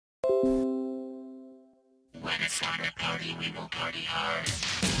when it's time to party, we will party hard.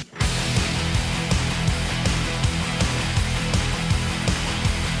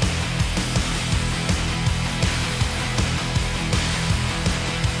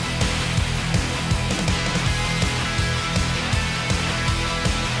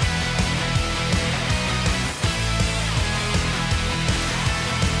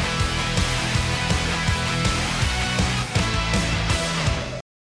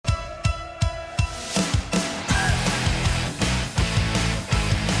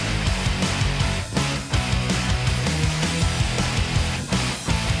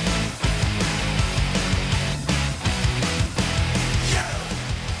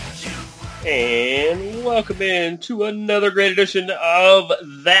 And welcome in to another great edition of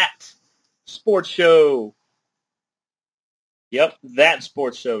That Sports Show. Yep, That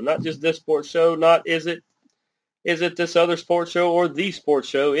Sports Show. Not just this sports show, not is it this other sports show or the sports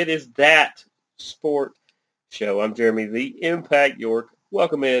show. It is That Sport Show. I'm Jeremy, the Impact York.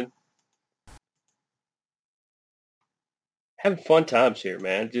 Welcome in. Having fun times here,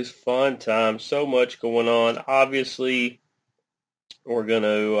 man. Just fun times. So much going on. Obviously, we're going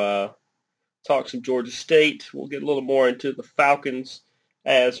to talk some Georgia State. We'll get a little more into the Falcons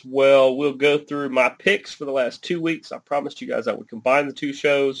as well. We'll go through my picks for the last 2 weeks. I promised you guys I would combine the two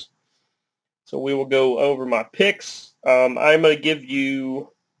shows. So we will go over my picks. I'm going to give you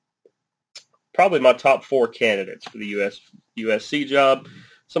probably my top 4 candidates for the USC job.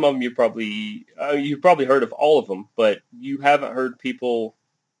 Some of them you've probably heard of all of them, but you haven't heard people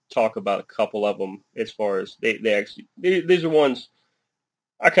talk about a couple of them as far as these are ones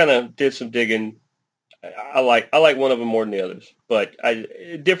I kind of did some digging. I like one of them more than the others, but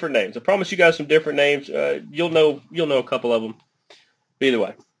different names. I promise you guys some different names. You'll know a couple of them. But either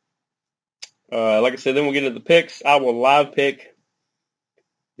way, like I said, then we'll get into the picks. I will live pick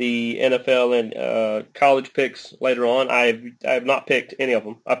the NFL and college picks later on. I have not picked any of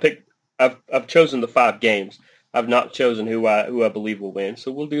them. I've chosen the 5 games. I've not chosen who I believe will win.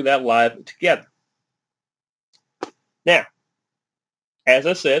 So we'll do that live together. Now, as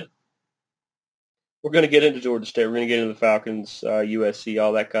I said, we're going to get into Georgia State. We're going to get into the Falcons, USC,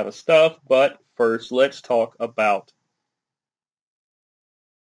 all that kind of stuff. But first, let's talk about,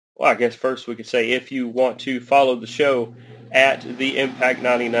 well, I guess first we could say if you want to follow the show at the Impact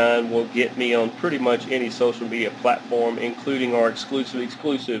 99, will get me on pretty much any social media platform, including our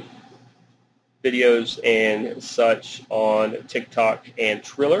exclusive videos and such on TikTok and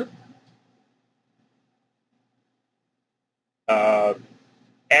Triller.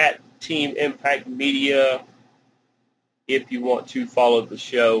 At Team Impact Media, if you want to follow the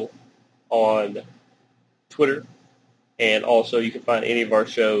show on Twitter. And also you can find any of our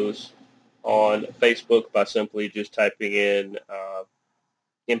shows on Facebook by simply just typing in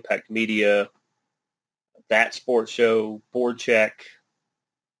Impact Media, That Sports Show, Board Check,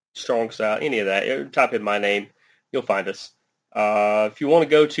 Strong Style, any of that. Type in my name, you'll find us. If you want to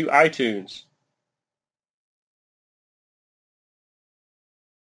go to iTunes,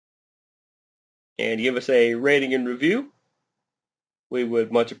 and give us a rating and review, we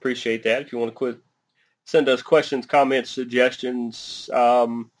would much appreciate that. If you want to send us questions, comments, suggestions,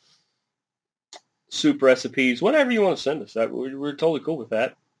 soup recipes, whatever you want to send us. We're totally cool with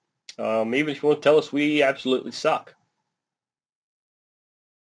that. Even if you want to tell us we absolutely suck.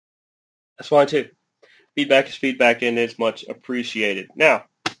 That's fine too. Feedback is feedback, and it's much appreciated. Now,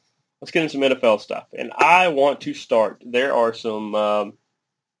 let's get into some NFL stuff. And I want to start. There are some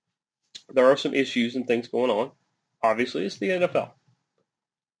issues and things going on. Obviously, it's the NFL.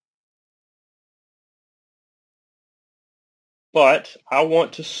 But I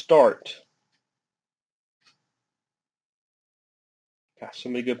want to start. Gosh, so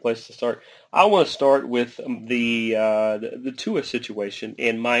many good places to start. I want to start with the Tua situation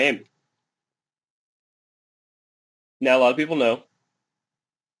in Miami. Now, a lot of people know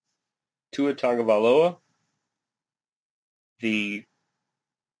Tua Tagovailoa, the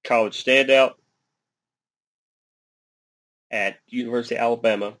college standout at University of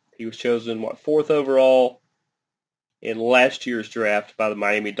Alabama. He was chosen, 4th overall in last year's draft by the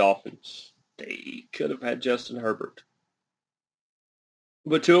Miami Dolphins. They could have had Justin Herbert.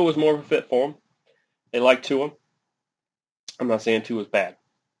 But Tua was more of a fit for him. They liked Tua. I'm not saying Tua's bad.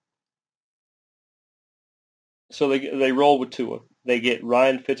 So they roll with Tua. They get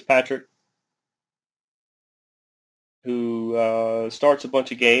Ryan Fitzpatrick, who starts a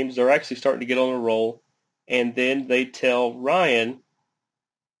bunch of games. They're actually starting to get on a roll. And then they tell Ryan,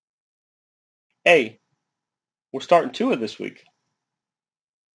 hey, we're starting Tua this week.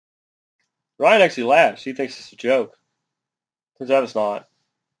 Ryan actually laughs. He thinks it's a joke. Turns out it's not.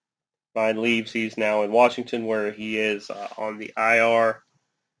 Ryan leaves. He's now in Washington, where he is on the IR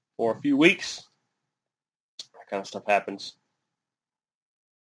for a few weeks. That kind of stuff happens.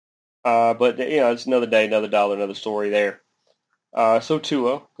 But it's another day, another dollar, another story there. So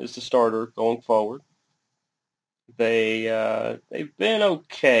Tua is the starter going forward. They've been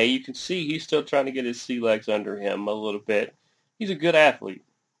okay. You can see he's still trying to get his sea legs under him a little bit. He's a good athlete.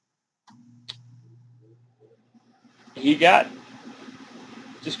 He got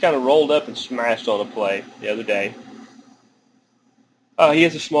just kind of rolled up and smashed on a play the other day. He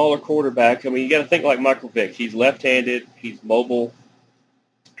has a smaller quarterback. I mean, you got to think like Michael Vick. He's left-handed. He's mobile.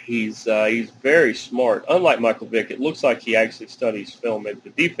 He's very smart. Unlike Michael Vick, it looks like he actually studies film and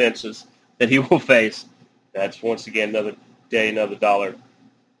the defenses that he will face. That's once again another day, another dollar,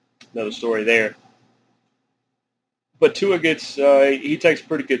 another story there. But Tua he takes a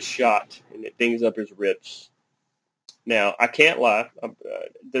pretty good shot, and it dings up his ribs. Now, I can't lie.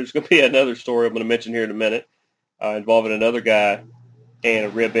 There's going to be another story I'm going to mention here in a minute involving another guy and a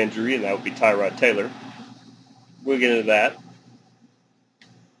rib injury, and that would be Tyrod Taylor. We'll get into that.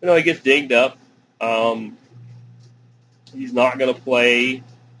 He gets dinged up. He's not going to play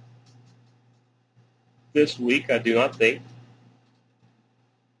this week, I do not think.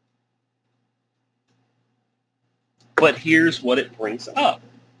 But here's what it brings up.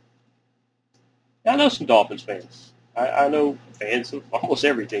 I know some Dolphins fans. I know fans of almost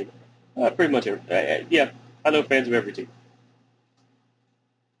every team. Pretty much every. I know fans of every team.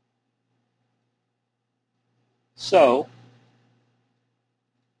 So,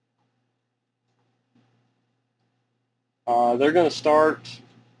 they're going to start.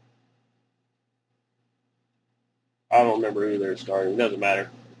 I don't remember who they're starting. It doesn't matter.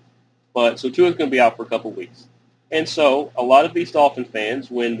 But so Tua's going to be out for a couple weeks. And so a lot of these Dolphin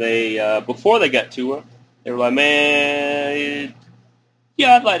fans, when they before they got Tua, they were like, man,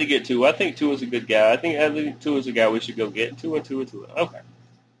 yeah, I'd like to get Tua. I think Tua's a good guy. I think Tua's a guy we should go get. Tua. Okay.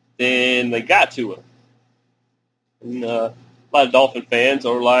 Then they got Tua. And a lot of Dolphin fans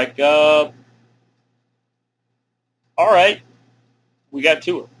are like, all right, we got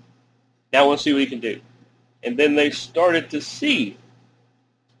Tua. Now I want to see what he can do. And then they started to see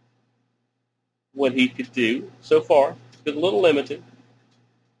what he could do so far. It's been a little limited.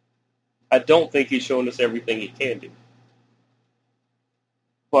 I don't think he's shown us everything he can do.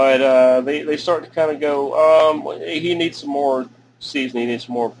 But they start to kind of go, he needs some more seasoning, he needs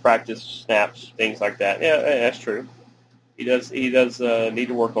some more practice snaps, things like that. Yeah, that's true. He does need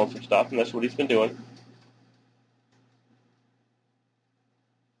to work on some stuff, and that's what he's been doing.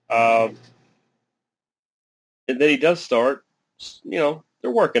 And then he does start, they're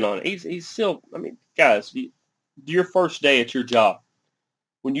working on it. He's still, guys, your first day at your job,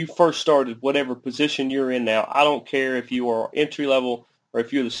 when you first started, whatever position you're in now, I don't care if you are entry level or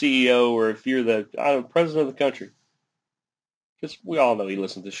if you're the CEO or if you're the president of the country. Because we all know he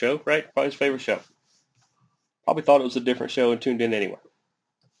listens to the show, right? Probably his favorite show. Probably thought it was a different show and tuned in anyway.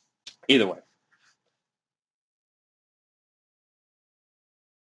 Either way.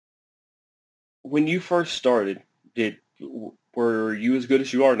 When you first started, were you as good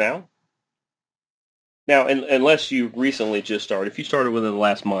as you are now? Now, unless you recently just started, if you started within the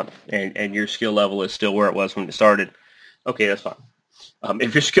last month and your skill level is still where it was when it started, okay, that's fine.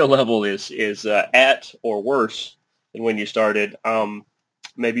 If your skill level is at or worse than when you started,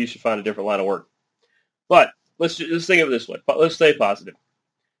 maybe you should find a different line of work. But let's think of it this way. Let's stay positive.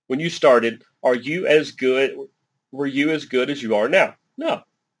 When you started, were you as good as you are now? No,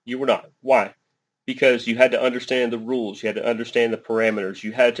 you were not. Why? Because you had to understand the rules. You had to understand the parameters.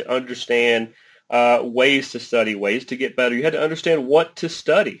 You had to understand ways to study, ways to get better. You had to understand what to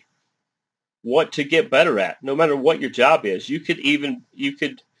study, what to get better at. No matter what your job is, you could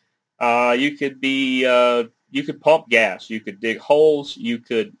pump gas, you could dig holes,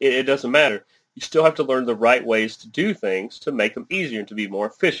 it doesn't matter. You still have to learn the right ways to do things to make them easier and to be more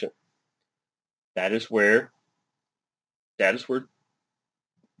efficient. That is where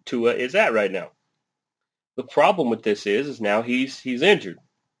Tua is at right now. The problem with this is now he's injured.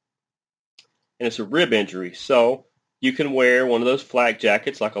 And it's a rib injury. So you can wear one of those flak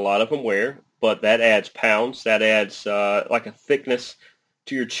jackets like a lot of them wear, but that adds pounds. That adds like a thickness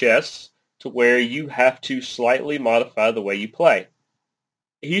to your chest to where you have to slightly modify the way you play.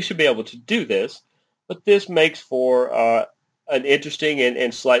 He should be able to do this, but this makes for an interesting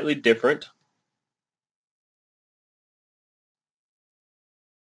and slightly different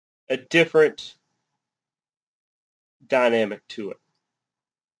dynamic to it.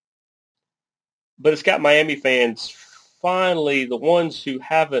 But it's got Miami fans finally, the ones who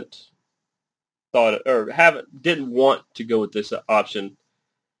didn't want to go with this option,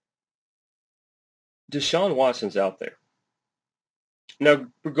 Deshaun Watson's out there. Now,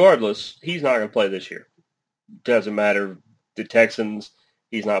 regardless, he's not going to play this year. Doesn't matter. The Texans,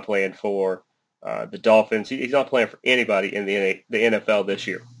 he's not playing for. The Dolphins, he's not playing for anybody in the NFL this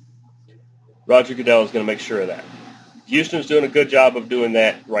year. Roger Goodell is going to make sure of that. Houston's doing a good job of doing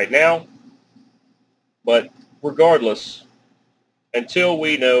that right now. But regardless, until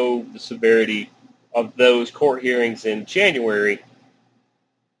we know the severity of those court hearings in January,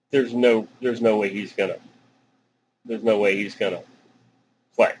 there's no way he's gonna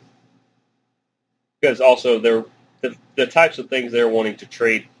play. Because also the types of things they're wanting to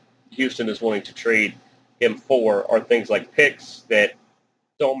trade, Houston is wanting to trade him for, are things like picks that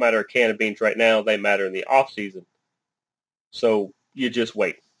don't matter a can of beans right now. They matter in the off season. So you just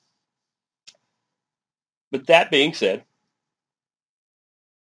wait. But that being said,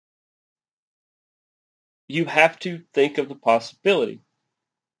 you have to think of the possibility.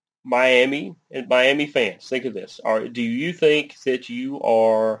 Miami and Miami fans, think of this. Do you think that you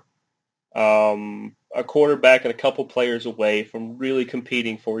are a quarterback and a couple players away from really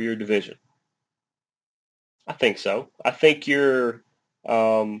competing for your division? I think so. I think you're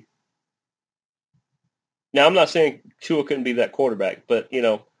now I'm not saying Tua couldn't be that quarterback, but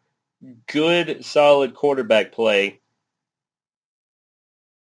good solid quarterback play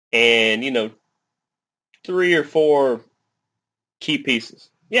and 3 or 4 key pieces.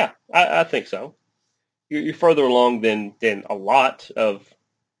 Yeah, I think so. You're further along than a lot of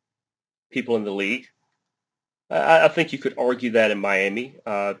people in the league. I think you could argue that in Miami.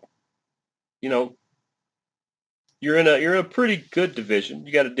 You're in a pretty good division.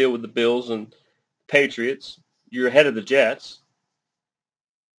 You got to deal with the Bills and Patriots. You're ahead of the Jets.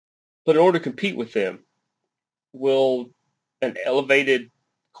 But in order to compete with them, will an elevated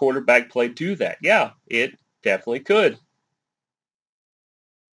quarterback play do that? Yeah, it definitely could.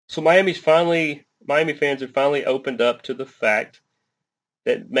 So Miami fans have finally opened up to the fact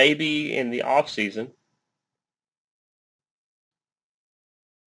that maybe in the offseason,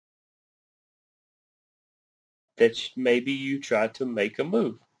 that maybe you try to make a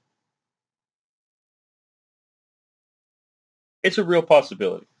move. It's a real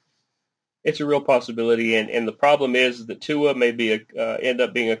possibility. It's a real possibility, and the problem is that Tua may be end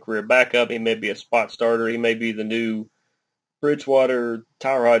up being a career backup. He may be a spot starter. He may be the new Bridgewater,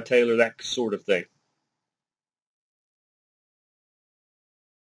 Tyrod Taylor, that sort of thing.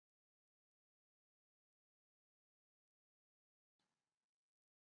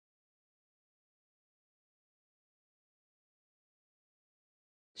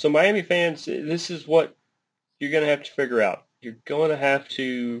 So Miami fans, this is what you're going to have to figure out. You're going to have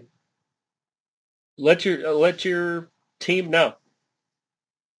to let your team know.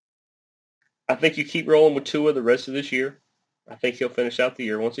 I think you keep rolling with Tua the rest of this year. I think he'll finish out the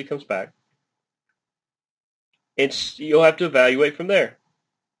year once he comes back. You'll have to evaluate from there.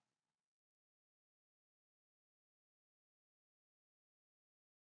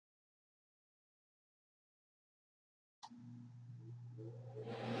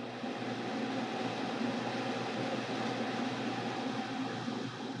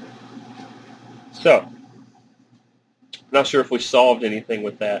 So, not sure if we solved anything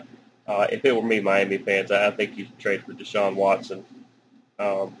with that. If it were me, Miami fans, I think you should trade for Deshaun Watson.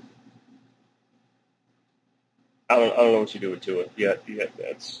 Um, I don't know what you do with Tua. Yeah,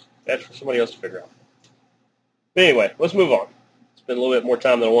 that's for somebody else to figure out. But anyway, let's move on. Spend a little bit more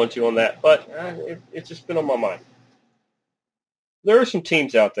time than I wanted to on that, but it's just been on my mind. There are some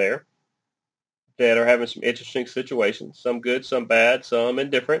teams out there that are having some interesting situations. Some good, some bad, some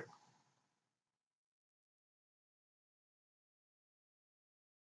indifferent.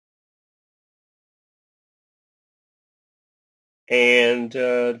 And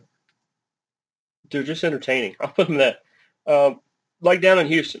they're just entertaining. I'll put them that. Like down in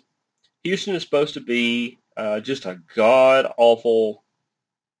Houston. Houston is supposed to be just a god-awful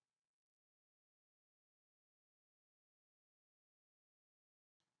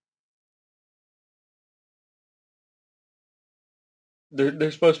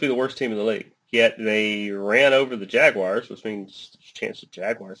they're supposed to be the worst team in the league. Yet they ran over the Jaguars, which means there's a chance the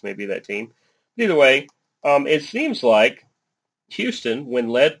Jaguars may be that team. But either way, it seems like Houston, when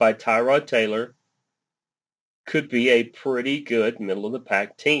led by Tyrod Taylor, could be a pretty good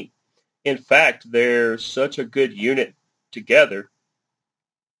middle-of-the-pack team. In fact, they're such a good unit together.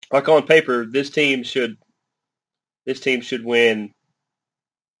 Like on paper, this team should win.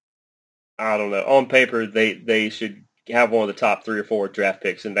 I don't know. On paper, they should have one of the top 3 or 4 draft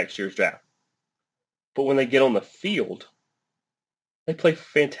picks in next year's draft. But when they get on the field, they play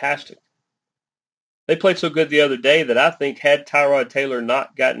fantastic. They played so good the other day that I think had Tyrod Taylor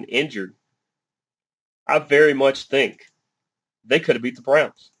not gotten injured, I very much think they could have beat the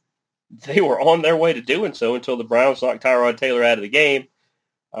Browns. They were on their way to doing so until the Browns knocked Tyrod Taylor out of the game.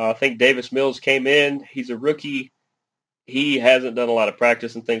 I think Davis Mills came in. He's a rookie. He hasn't done a lot of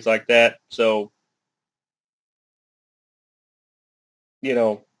practice and things like that. So, you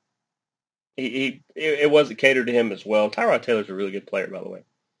know, it wasn't catered to him as well. Tyrod Taylor's a really good player, by the way.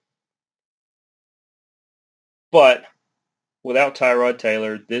 But without Tyrod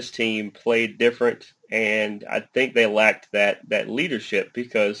Taylor, this team played different, and I think they lacked that leadership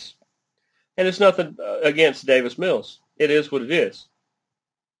because, and it's nothing against Davis Mills. It is what it is.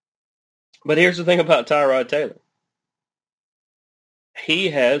 But here's the thing about Tyrod Taylor. He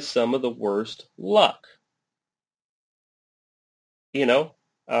has some of the worst luck. You know,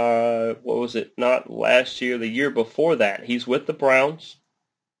 what was it? Not last year, the year before that. He's with the Browns.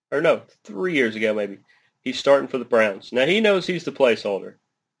 Or no, 3 years ago maybe. He's starting for the Browns. Now, he knows he's the placeholder.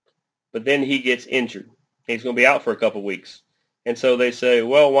 But then he gets injured. He's going to be out for a couple weeks. And so they say,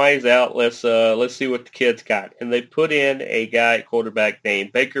 well, while he's out, let's see what the kid's got. And they put in a guy at quarterback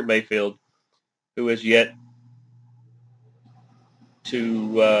named Baker Mayfield, who has yet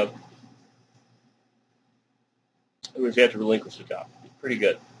to relinquish the job. He's pretty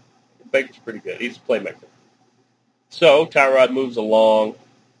good. Baker's pretty good. He's a playmaker. So Tyrod moves along.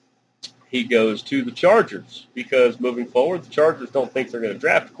 He goes to the Chargers because moving forward, the Chargers don't think they're going to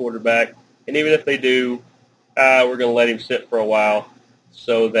draft a quarterback. And even if they do, we're going to let him sit for a while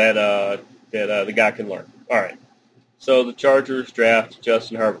so that the guy can learn. All right. So the Chargers draft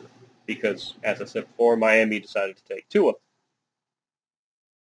Justin Herbert because, as I said before, Miami decided to take Tua.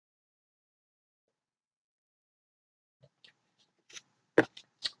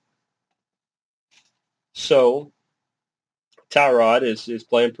 So Tyrod is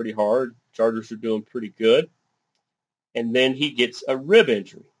playing pretty hard. Chargers are doing pretty good. And then he gets a rib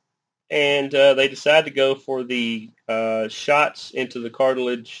injury. And they decide to go for the shots into the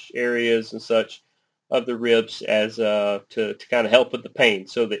cartilage areas and such of the ribs as to kind of help with the pain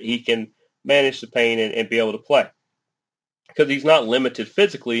so that he can manage the pain and be able to play. Because he's not limited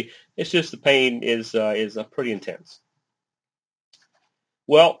physically. It's just the pain is pretty intense.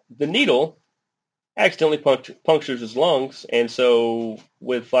 Well, the needle accidentally punctures his lungs, and so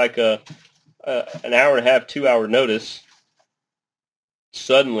with like an hour and a half, 2 hour notice,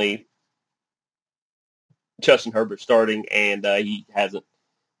 suddenly Justin Herbert's starting, and he hasn't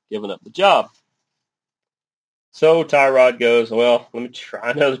given up the job. So Tyrod goes, well, let me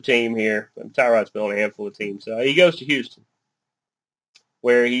try another team here. And Tyrod's been on a handful of teams. He goes to Houston,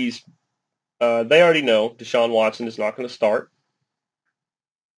 where they already know Deshaun Watson is not going to start,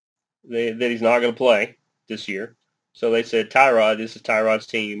 that he's not going to play this year. So they said, Tyrod, this is Tyrod's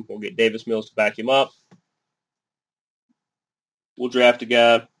team. We'll get Davis Mills to back him up. We'll draft a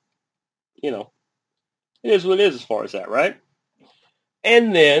guy. You know, it is what it is as far as that, right?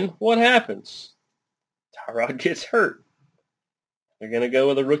 And then what happens? Tyrod gets hurt. They're going to go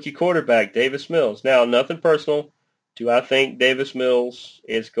with a rookie quarterback, Davis Mills. Now, nothing personal. Do I think Davis Mills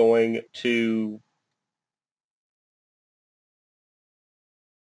is going to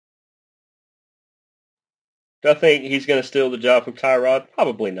do I think he's going to steal the job from Tyrod?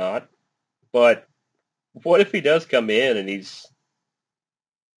 Probably not. But what if he does come in and he's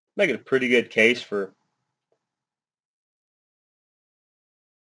making a pretty good case for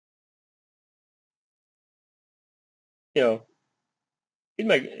you know,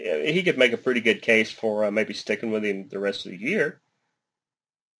 he could make a pretty good case for maybe sticking with him the rest of the year.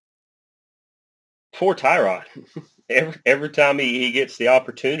 Poor Tyrod. every time he gets the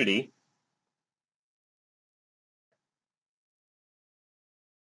opportunity,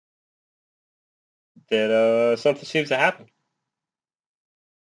 that something seems to happen.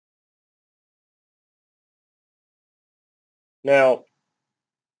 Now,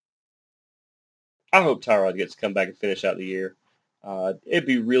 I hope Tyrod gets to come back and finish out the year. It'd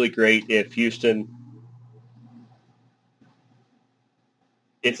be really great if Houston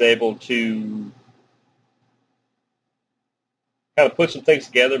is able to kind of put some things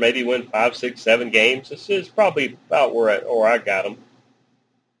together, maybe win 5, 6, 7 games. This is probably about where I got them.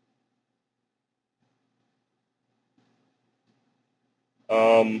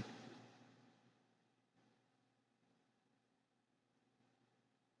 Um,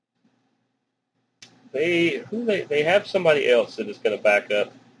 they have somebody else that is going to back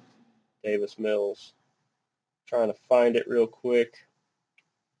up Davis Mills. Trying to find it real quick.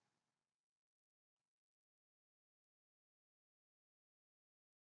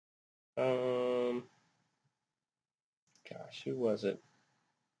 Gosh, who was it?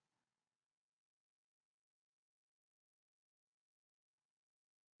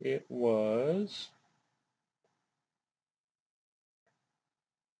 It was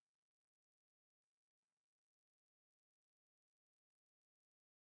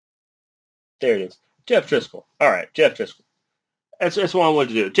There it is. Jeff Driscoll. All right, Jeff Driscoll. That's what I wanted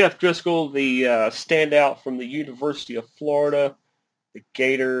to do. Jeff Driscoll, the standout from the University of Florida, the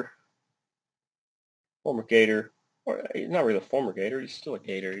Gator, former Gator, or he's not really a former Gator. He's still a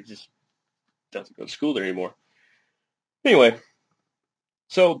Gator. He just doesn't go to school there anymore. Anyway,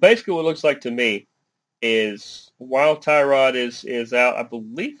 so basically what it looks like to me is while Tyrod is out, I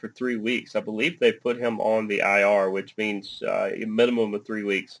believe, for 3 weeks. I believe they put him on the IR, which means a minimum of 3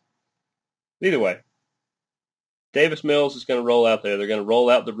 weeks. Either way, Davis Mills is going to roll out there. They're going to roll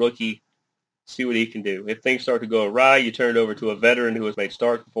out the rookie, see what he can do. If things start to go awry, you turn it over to a veteran who has made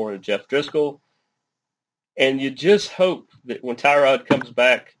starts before, in Jeff Driscoll. And you just hope that when Tyrod comes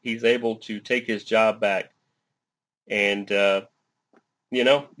back, he's able to take his job back. And,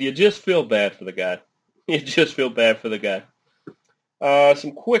 you just feel bad for the guy. You just feel bad for the guy.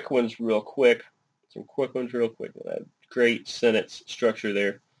 Some quick ones real quick. Great sentence structure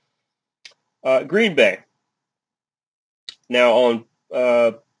there. Green Bay. Now on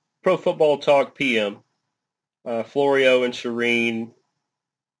Pro Football Talk PM, Florio and Shireen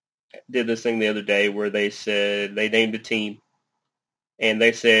did this thing the other day where they said they named a team, and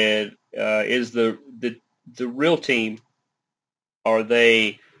they said, is the real team, are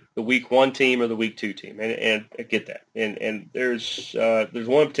they the week 1 team or the week 2 team? And I get that. And there's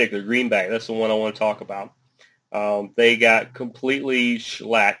one particular, Green Bay. That's the one I want to talk about. They got completely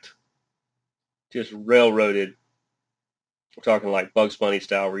shellacked, just railroaded. We're talking like Bugs Bunny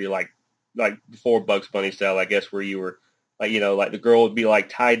style, where you like before Bugs Bunny style, I guess, where you were like the girl would be like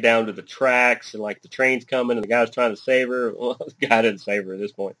tied down to the tracks, and like the train's coming and the guy's trying to save her. Well, the guy didn't save her at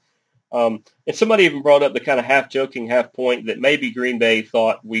this point. And somebody even brought up the kind of half joking, half point that maybe Green Bay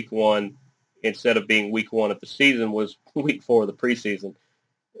thought week 1, instead of being week 1 of the season, was week 4 of the preseason.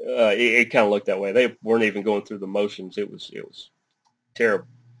 It kind of looked that way. They weren't even going through the motions. It was terrible.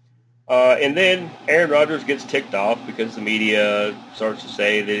 And then Aaron Rodgers gets ticked off because the media starts to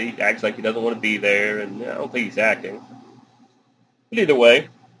say that he acts like he doesn't want to be there, and I don't think he's acting. But either way,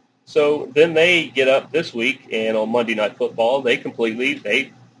 so then they get up this week, and on Monday Night Football,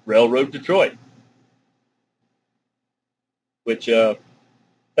 they railroad Detroit. Which,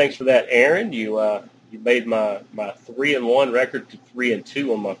 thanks for that, Aaron. You made my 3-1 record to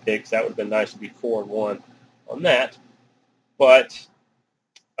 3-2 on my picks. That would have been nice to be 4-1 on that. But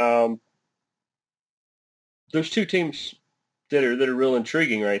there's 2 teams that are real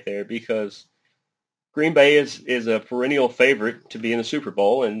intriguing right there, because Green Bay is a perennial favorite to be in the Super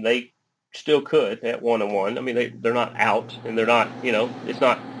Bowl, and they still could at 1-1. I mean, they're not out, and they're not, it's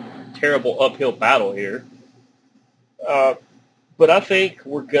not a terrible uphill battle here. But I think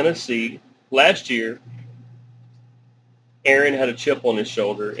we're going to see, last year, Aaron had a chip on his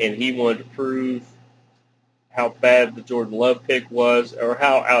shoulder, and he wanted to prove how bad the Jordan Love pick was, or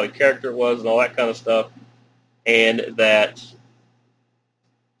how out of character it was, and all that kind of stuff, and that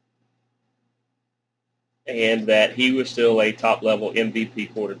he was still a top-level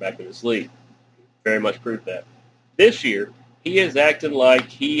MVP quarterback in this league. Very much proved that. This year, he is acting like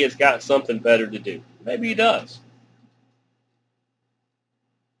he has got something better to do. Maybe he does.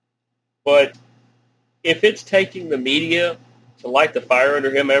 But if it's taking the media to light the fire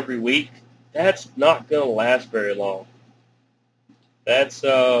under him every week, that's not going to last very long. That's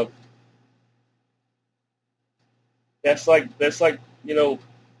like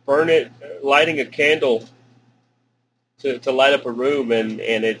lighting a candle to light up a room, and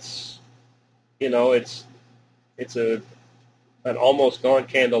it's an almost gone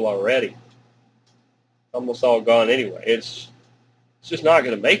candle already. Almost all gone anyway. It's just not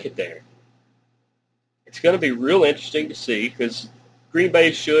going to make it there. It's going to be real interesting to see, because Green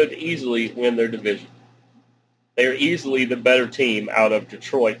Bay should easily win their division. They're easily the better team out of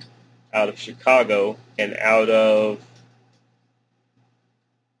Detroit, out of Chicago, and out of,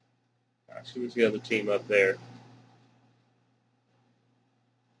 who's the other team up there?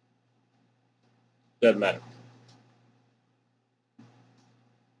 Doesn't matter.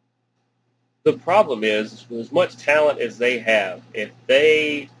 The problem is, with as much talent as they have, I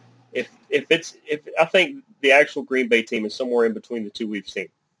think the actual Green Bay team is somewhere in between the 2 we've seen.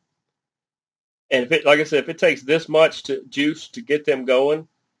 And like I said, if it takes this much juice to get them going,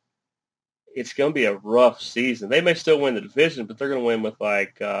 it's going to be a rough season. They may still win the division, but they're going to win with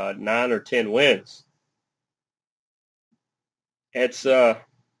like 9 or 10 wins. It's not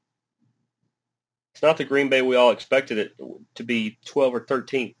the Green Bay we all expected it to be, 12 or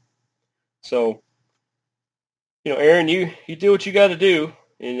 13. So, Aaron, you do what you got to do,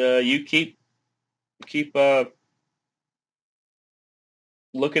 and you keep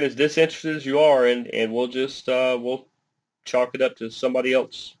looking as disinterested as you are, and we'll just we'll chalk it up to somebody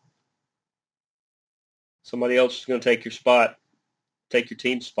else Somebody else is going to take your spot, take your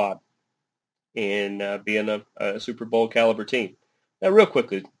team's spot in being a Super Bowl caliber team. Now, real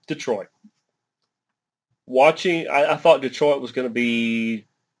quickly, Detroit. I thought Detroit was going to be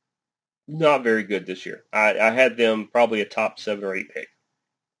not very good this year. I had them probably a top 7 or 8 pick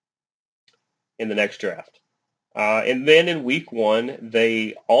in the next draft. And then in week 1,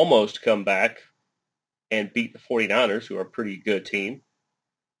 they almost come back and beat the 49ers, who are a pretty good team.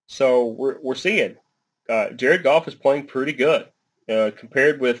 So we're seeing Jared Goff is playing pretty good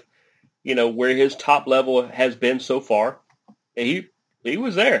compared with, where his top level has been so far. He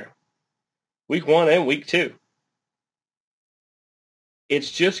was there week 1 and week 2.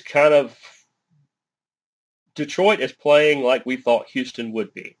 It's just kind of Detroit is playing like we thought Houston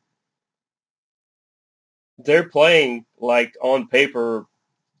would be. They're playing like on paper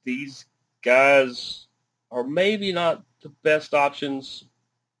these guys are maybe not the best options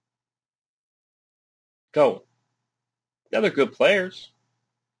going. Now they're good players,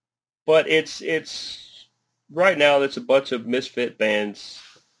 but it's right now it's a bunch of misfit bands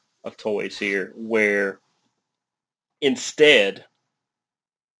of toys here where instead,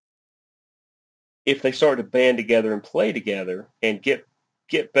 if they start to band together and play together and get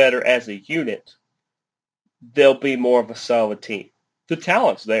better as a unit, they'll be more of a solid team. The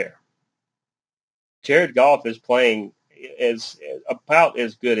talent's there. Jared Goff is playing about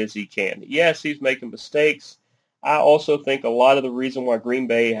as good as he can. Yes, he's making mistakes. I also think a lot of the reason why Green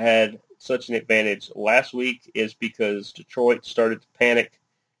Bay had such an advantage last week is because Detroit started to panic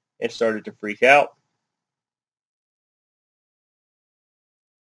and started to freak out.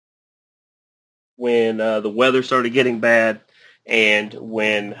 When the weather started getting bad and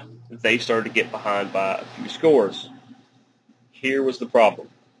when they started to get behind by a few scores. Here was the problem.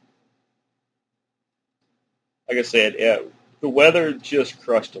 Like I said, the weather just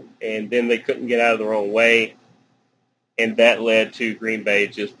crushed them, and then they couldn't get out of their own way, and that led to Green Bay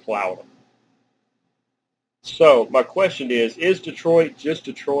just plowing them. So my question is Detroit just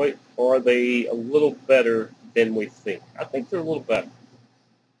Detroit, or are they a little better than we think? I think they're a little better.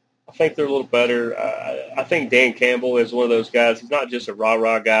 I think Dan Campbell is one of those guys. He's not just a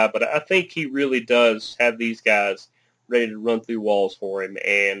rah-rah guy, but I think he really does have these guys ready to run through walls for him,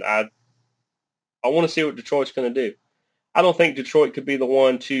 and I want to see what Detroit's going to do. I don't think Detroit could be the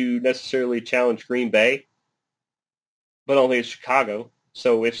one to necessarily challenge Green Bay, but I don't think it's Chicago.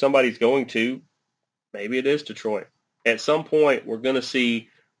 So if somebody's going to, maybe it is Detroit. At some point, we're going to see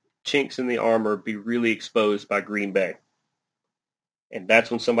chinks in the armor be really exposed by Green Bay. And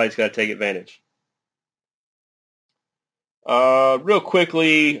that's when somebody's got to take advantage. Real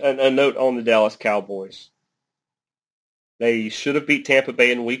quickly, a note on the Dallas Cowboys. They should have beat Tampa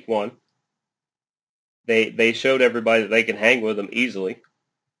Bay in week 1. They showed everybody that they can hang with them easily.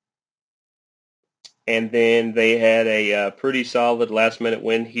 And then they had a pretty solid last-minute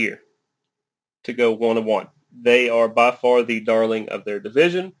win here to go 1-1. They are by far the darling of their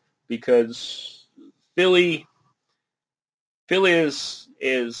division because Philly is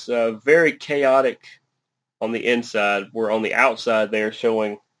very chaotic on the inside, where on the outside they're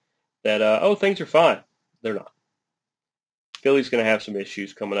showing that, things are fine. They're not. Philly's going to have some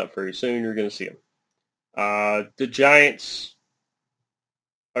issues coming up very soon. You're going to see them. The Giants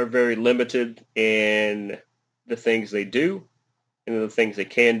are very limited in the things they do and the things they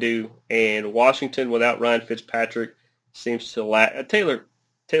can do. And Washington, without Ryan Fitzpatrick, seems to lack. Taylor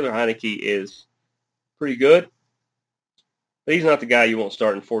Heineke is pretty good. But he's not the guy you won't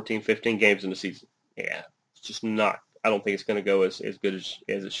start in 14, 15 games in the season. Yeah, it's just not. I don't think it's going to go as good as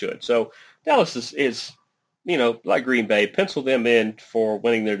it should. So Dallas is, like Green Bay, pencil them in for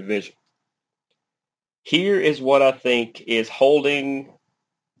winning their division. Here is what I think is holding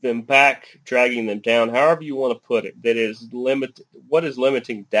them back, dragging them down, however you want to put it. That is what is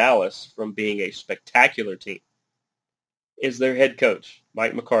limiting Dallas from being a spectacular team is their head coach,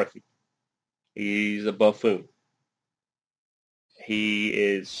 Mike McCarthy. He's a buffoon. He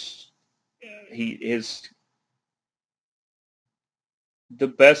is the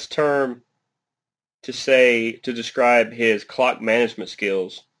best term to describe his clock management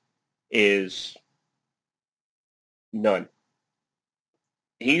skills is none.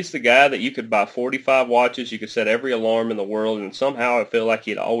 He's the guy that you could buy 45 watches, you could set every alarm in the world, and somehow I feel like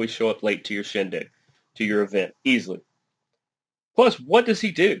he'd always show up late to your shindig, to your event, easily. Plus, what does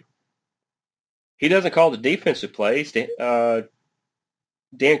he do? He doesn't call the defensive plays.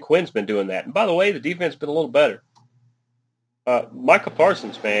 Dan Quinn's been doing that. And by the way, the defense has been a little better. Micah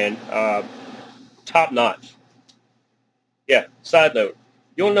Parsons, man, top notch. Yeah, side note.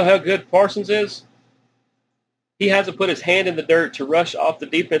 You want to know how good Parsons is? He hasn't put his hand in the dirt to rush off the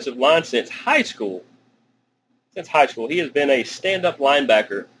defensive line since high school. since high school. He has been a stand-up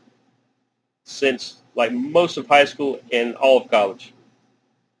linebacker since like most of high school and all of college.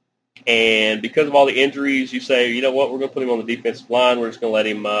 And because of all the injuries, you say, you know what, we're going to put him on the defensive line. We're just going to let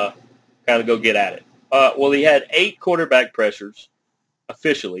him kind of go get at it. Well, he had 8 quarterback pressures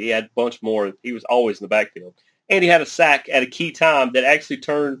officially. He had a bunch more. He was always in the backfield. And he had a sack at a key time that actually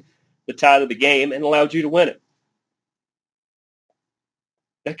turned the tide of the game and allowed you to win it.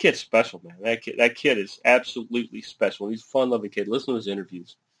 That kid's special, man. That kid is absolutely special. He's a fun-loving kid. Listen to his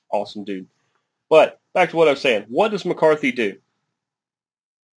interviews. Awesome dude. But back to what I was saying. What does McCarthy do?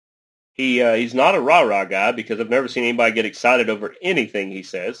 He's not a rah-rah guy because I've never seen anybody get excited over anything he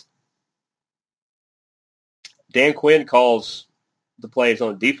says. Dan Quinn calls the plays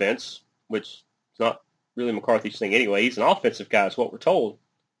on defense, which is not really McCarthy's thing anyway. He's an offensive guy, is what we're told.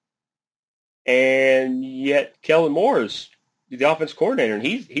 And yet Kellen Moore is the offense coordinator, and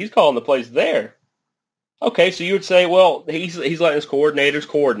he's calling the plays there. Okay, so you would say, well, he's letting his coordinators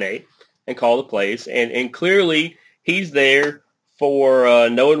coordinate and call the plays, and clearly he's there for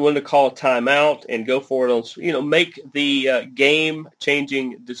knowing when to call a timeout and go for it on, make the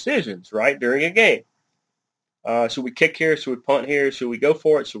game-changing decisions, right, during a game. Should we kick here? Should we punt here? Should we go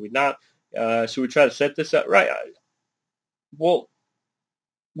for it? Should we not? Should we try to set this up? Right. Well,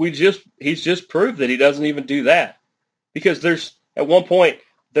 he's just proved that he doesn't even do that. Because at one point,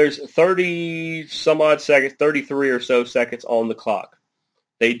 there's 30 some odd seconds, 33 or so seconds on the clock.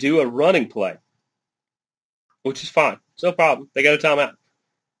 They do a running play, which is fine. It's no problem. They got a timeout.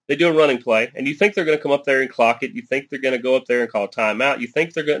 They do a running play, and you think they're going to come up there and clock it. You think they're going to go up there and call a timeout. You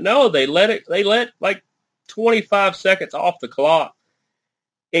think they're going to, no, they let like 25 seconds off the clock.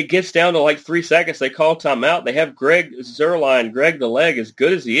 It gets down to like 3 seconds. They call timeout. They have Greg Zuerlein, Greg the leg, as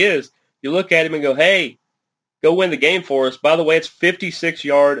good as he is. You look at him and go, hey, go win the game for us. By the way, it's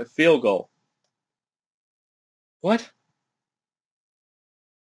 56-yard field goal. What?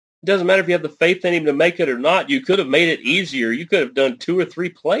 It doesn't matter if you have the faith in him to make it or not. You could have made it easier. You could have done 2 or 3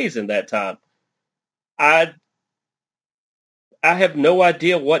 plays in that time. I have no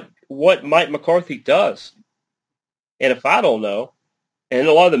idea what Mike McCarthy does. And if I don't know, and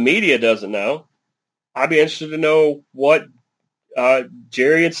a lot of the media doesn't know, I'd be interested to know what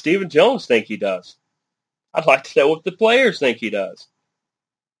Jerry and Stephen Jones think he does. I'd like to know what the players think he does.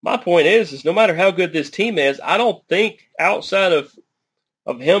 My point is no matter how good this team is, I don't think outside of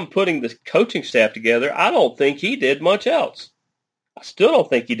him putting the coaching staff together, I don't think he did much else. I still don't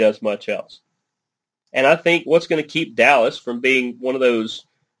think he does much else. And I think what's going to keep Dallas from being one of those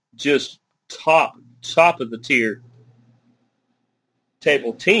just top of the tier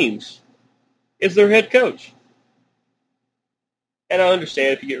table teams is their head coach. And I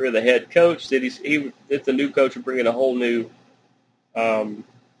understand if you get rid of the head coach, that if the new coach would bring in a whole new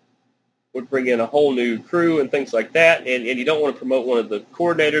crew and things like that, and you don't want to promote one of the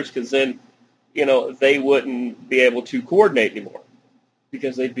coordinators because then, they wouldn't be able to coordinate anymore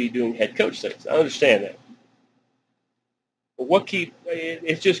because they'd be doing head coach things. I understand that. But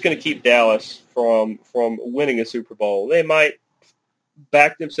it's just going to keep Dallas from winning a Super Bowl. They might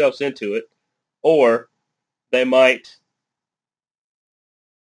back themselves into it, or they'll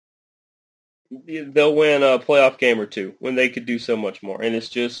win a playoff game or two when they could do so much more. And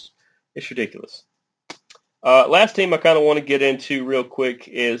it's ridiculous. Last team I kind of want to get into real quick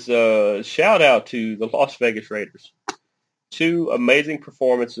is shout out to the Las Vegas Raiders. 2 amazing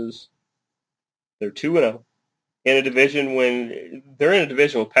performances. They're 2-0 in a division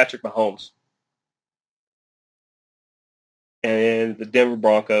with Patrick Mahomes and the Denver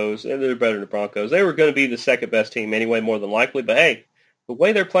Broncos. And they're better than the Broncos. They were going to be the second best team anyway, more than likely. But hey, the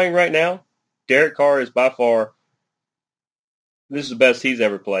way they're playing right now, Derek Carr is by far, this is the best he's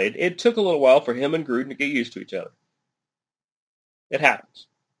ever played. It took a little while for him and Gruden to get used to each other. It happens.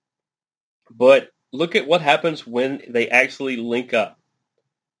 But look at what happens when they actually link up,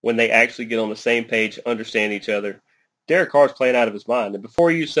 when they actually get on the same page, understand each other. Derek Carr's playing out of his mind. And before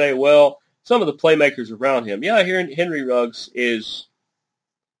you say, well, some of the playmakers around him, yeah, here Henry Ruggs is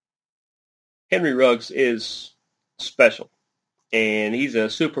special. And he's a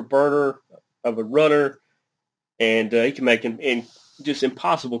super burner of a runner, and he can make just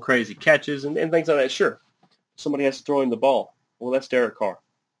impossible crazy catches and things like that. Sure, somebody has to throw him the ball. Well, that's Derek Carr.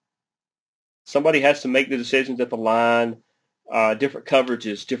 Somebody has to make the decisions at the line, different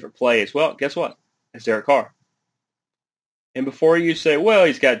coverages, different plays. Well, guess what? It's Derek Carr. And before you say, well,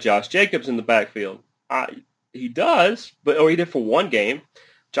 he's got Josh Jacobs in the backfield. He does, or he did for one game.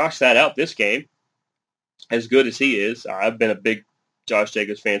 Josh sat out this game. As good as he is, I've been a big Josh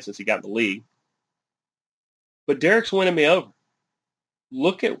Jacobs fan since he got in the league. But Derek's winning me over.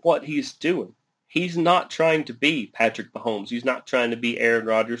 Look at what he's doing. He's not trying to be Patrick Mahomes. He's not trying to be Aaron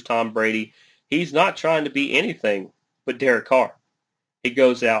Rodgers, Tom Brady. He's not trying to be anything but Derek Carr. He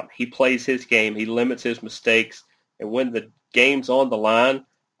goes out, he plays his game, he limits his mistakes, and when the game's on the line,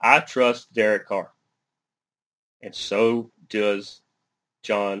 I trust Derek Carr. And so does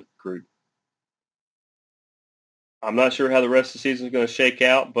John Gruden. I'm not sure how the rest of the season is going to shake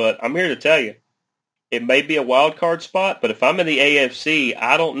out, but I'm here to tell you, it may be a wild card spot, but if I'm in the AFC,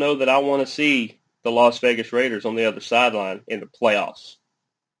 I don't know that I want to see the Las Vegas Raiders on the other sideline in the playoffs.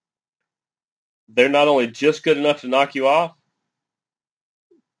 They're not only just good enough to knock you off,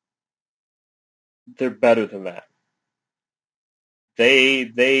 they're better than that.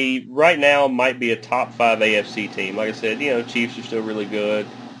 They right now might be a top 5 AFC team. Like I said, Chiefs are still really good.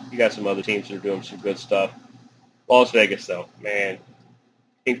 You got some other teams that are doing some good stuff. Las Vegas, though, man,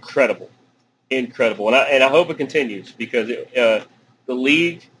 incredible. And I hope it continues because the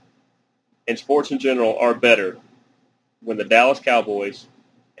league and sports in general are better when the Dallas Cowboys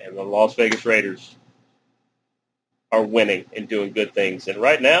and the Las Vegas Raiders are winning and doing good things. And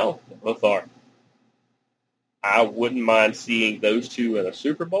right now, they both are. I wouldn't mind seeing those two in a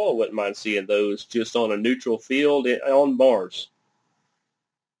Super Bowl. I wouldn't mind seeing those just on a neutral field on Mars.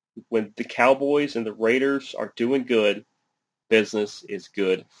 When the Cowboys and the Raiders are doing good, business is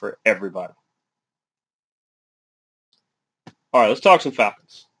good for everybody. All right, let's talk some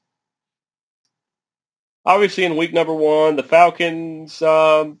Falcons. Obviously, in week number 1, the Falcons,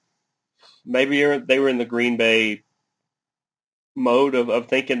 maybe they were in the Green Bay mode of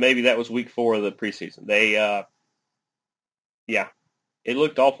thinking maybe that was week 4 of the preseason. It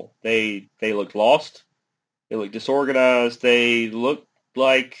looked awful. They looked lost. They looked disorganized. They looked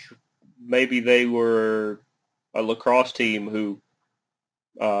like maybe they were a lacrosse team who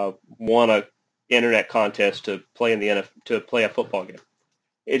won a internet contest to play to play a football game.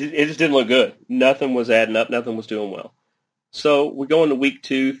 It just didn't look good. Nothing was adding up. Nothing was doing well. So we go into week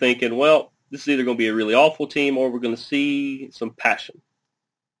 2 thinking, well, this is either going to be a really awful team or we're going to see some passion.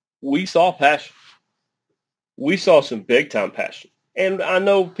 We saw passion. We saw some big-time passion. And I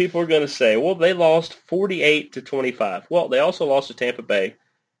know people are going to say, well, they lost 48-25. Well, they also lost to Tampa Bay.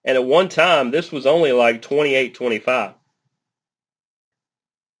 And at one time, this was only like 28-25.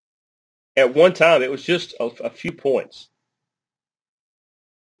 At one time, it was just a few points.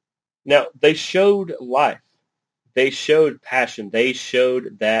 Now, they showed life. They showed passion. They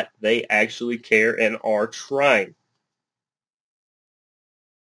showed that they actually care and are trying.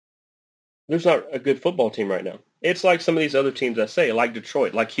 There's not a good football team right now. It's like some of these other teams I say, like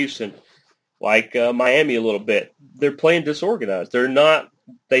Detroit, like Houston, like Miami a little bit. They're playing disorganized.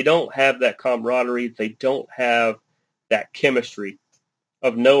 They don't have that camaraderie. They don't have that chemistry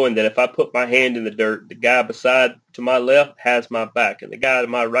of knowing that if I put my hand in the dirt, the guy to my left has my back, and the guy to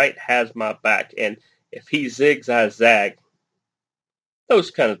my right has my back. And if he zigs, I zag. Those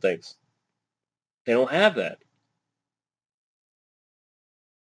kind of things. They don't have that.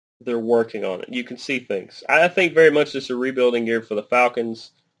 They're working on it. You can see things. I think very much this is a rebuilding year for the Falcons.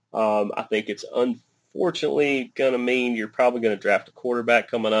 I think it's unfortunately going to mean you're probably going to draft a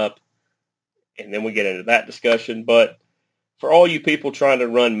quarterback coming up, and then we get into that discussion. But for all you people trying to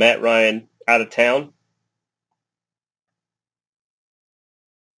run Matt Ryan out of town,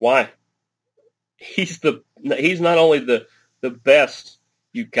 why? He's not only the best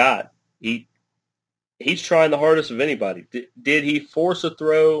you got. He's trying the hardest of anybody. Did he force a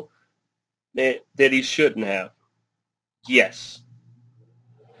throw that he shouldn't have? Yes.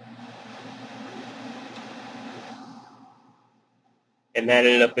 And that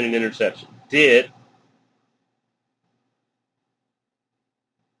ended up in an interception. Did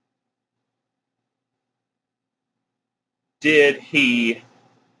he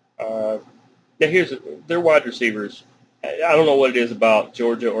now their wide receivers. I don't know what it is about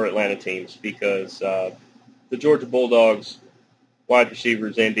Georgia or Atlanta teams because the Georgia Bulldogs wide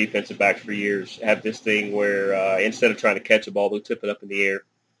receivers and defensive backs for years have this thing where instead of trying to catch a ball, they'll tip it up in the air.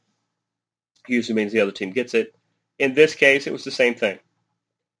 Usually means the other team gets it. In this case, it was the same thing.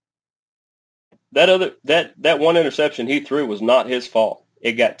 That one interception he threw was not his fault.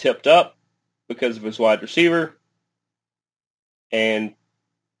 It got tipped up because of his wide receiver and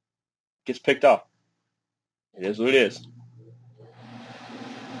gets picked off. It is what it is.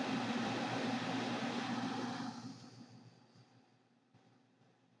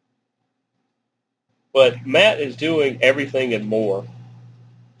 But Matt is doing everything and more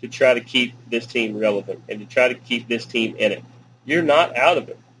to try to keep this team relevant and to try to keep this team in it. You're not out of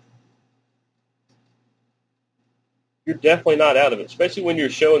it. You're definitely not out of it, especially when you're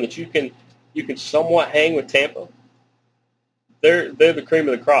showing that you can somewhat hang with Tampa. They're the cream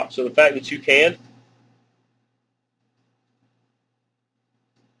of the crop. So the fact that you can,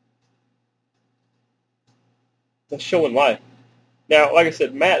 that's showing life. Now, like I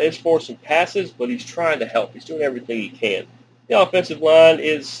said, Matt is forcing passes, but he's trying to help. He's doing everything he can. The offensive line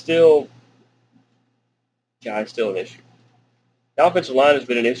is still an issue. The offensive line has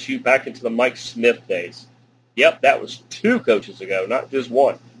been an issue back into the Mike Smith days. Yep, that was 2 coaches ago, not just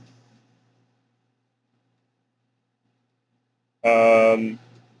one. The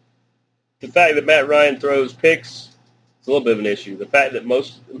fact that Matt Ryan throws picks is a little bit of an issue. The fact that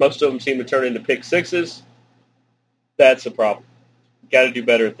most of them seem to turn into pick sixes, that's a problem. Got to do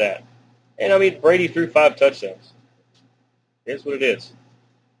better at that. And, I mean, Brady threw 5 touchdowns. Here's what it is.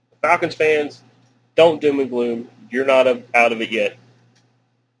 Falcons fans, don't doom and gloom. You're not out of it yet.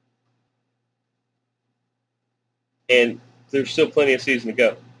 And there's still plenty of season to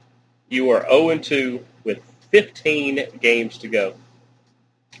go. You are 0-2 with 15 games to go.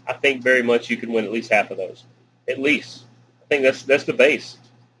 I think very much you can win at least half of those. At least. I think that's the base.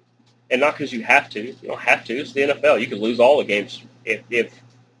 And not because you have to. You don't have to. It's the NFL. You can lose all the games if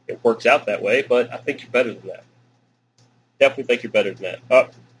it works out that way, but I think you're better than that. Definitely think you're better than that. Oh,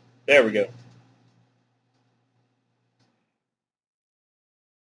 there we go.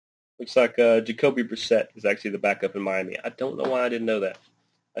 Looks like Jacoby Brissett is actually the backup in Miami. I don't know why I didn't know that.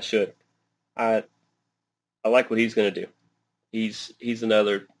 I should. I like what he's going to do. He's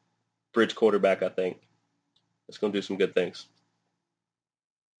another bridge quarterback, I think. That's going to do some good things.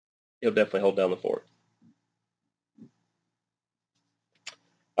 He'll definitely hold down the fort.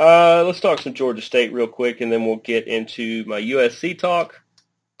 Let's talk some Georgia State real quick, and then we'll get into my USC talk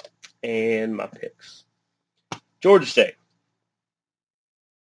and my picks. Georgia State.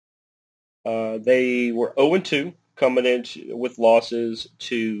 They were 0-2 coming in with losses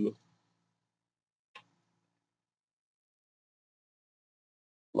to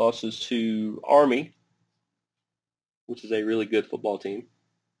Army, which is a really good football team.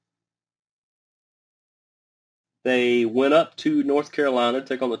 They went up to North Carolina to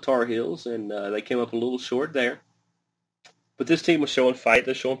take on the Tar Heels, and they came up a little short there. But this team was showing fight.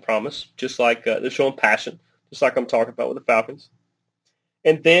 They're showing promise, just like they're showing passion, just like I'm talking about with the Falcons.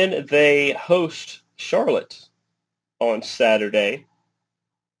 And then they host Charlotte on Saturday.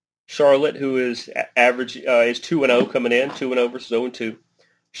 Charlotte, who is average, is 2-0 coming in, 2-0 versus 0-2.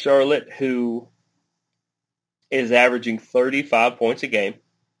 Charlotte, who is averaging 35 points a game.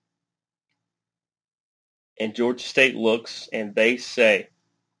 And Georgia State looks and they say,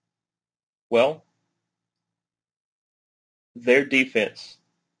 well, their defense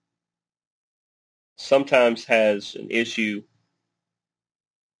sometimes has an issue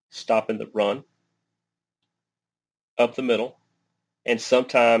stopping the run up the middle, and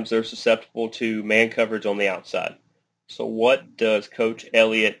sometimes they're susceptible to man coverage on the outside. So what does Coach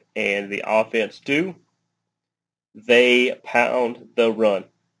Elliott and the offense do? They pound the run.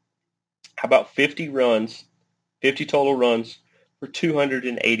 How about 50 total runs for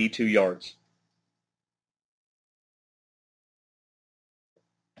 282 yards?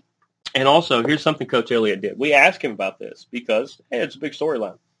 And also, here's something Coach Elliott did. We asked him about this because, hey, it's a big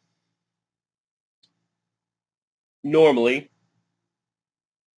storyline. Normally,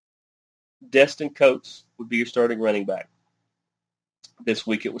 Destin Coates would be your starting running back. This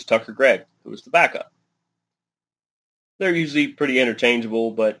week it was Tucker Gregg, who was the backup. They're usually pretty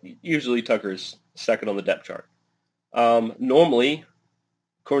interchangeable, but usually Tucker's second on the depth chart. Normally,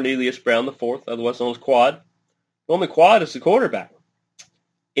 Cornelius Brown IV, otherwise known as Quad. Normally Quad is the quarterback.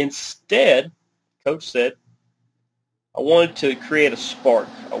 Instead, Coach said, I wanted to create a spark.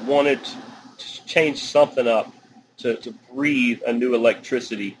 I wanted to change something up to breathe a new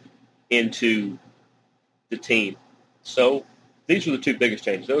electricity into the team. So these were the 2 biggest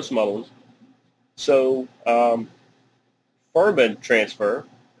changes. There were some other ones. So Furman transfer,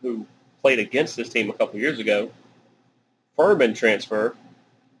 who played against this team a couple years ago, Furman transfer,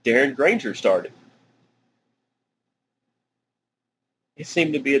 Darren Granger started. It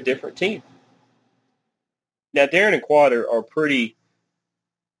seemed to be a different team. Now, Darren and Quad are pretty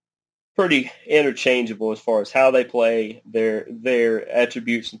interchangeable as far as how they play, their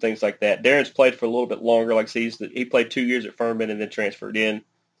attributes and things like that. Darren's played for a little bit longer. Like he played 2 years at Furman and then transferred in,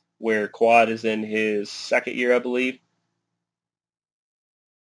 where Quad is in his 2nd year, I believe.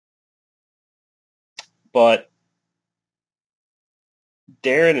 But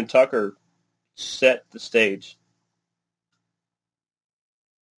Darren and Tucker set the stage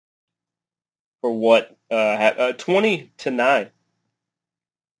for what 20-9.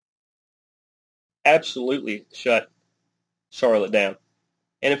 Absolutely shut Charlotte down.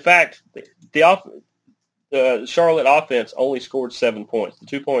 And in fact, The Charlotte offense only scored 7 points. The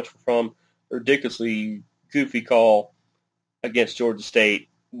 2 points were from a ridiculously goofy call against Georgia State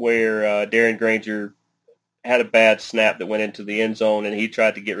where Darren Granger had a bad snap that went into the end zone, and he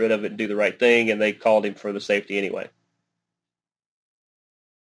tried to get rid of it and do the right thing, and they called him for the safety anyway.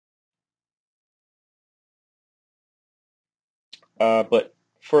 But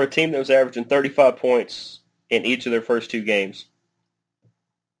for a team that was averaging 35 points in each of their first 2 games,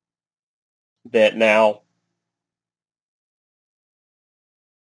 that now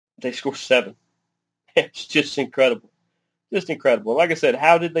they score 7. It's just incredible. Just incredible. Like I said,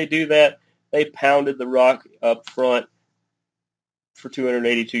 how did they do that? They pounded the rock up front for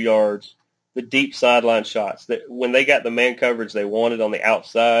 282 yards. The deep sideline shots. That when they got the man coverage they wanted on the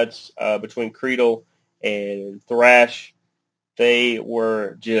outsides between Creedle and Thrash, they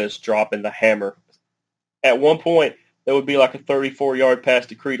were just dropping the hammer. At one point, there would be like a 34-yard pass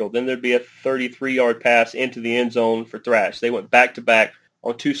to Creedle. Then there'd be a 33-yard pass into the end zone for Thrash. They went back-to-back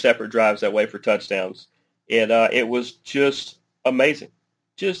on 2 separate drives that way for touchdowns. It was just amazing.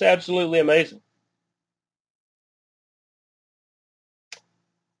 Just absolutely amazing.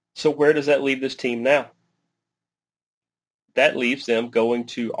 So where does that leave this team now? That leaves them going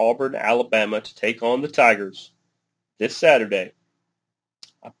to Auburn, Alabama to take on the Tigers this Saturday.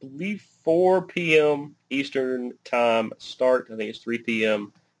 I believe 4 p.m. Eastern time start. I think it's 3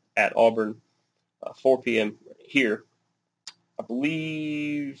 p.m. at Auburn, 4 p.m. here. I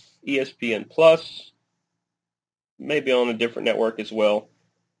believe ESPN Plus, maybe on a different network as well.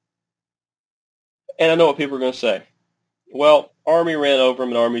 And I know what people are going to say. Well, Army ran over them,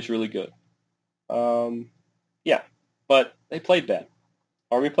 and Army's really good. Yeah, but they played bad.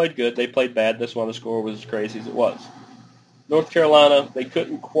 Army played good. They played bad. That's why the score was as crazy as it was. North Carolina, they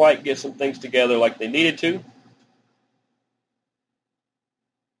couldn't quite get some things together like they needed to.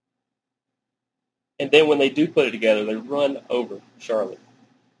 And then when they do put it together, they run over Charlotte.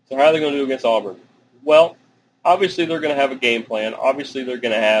 So how are they going to do against Auburn? Well, obviously they're going to have a game plan. Obviously they're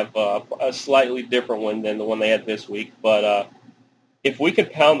going to have a slightly different one than the one they had this week. But if we can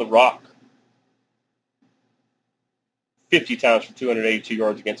pound the rock 50 times for 282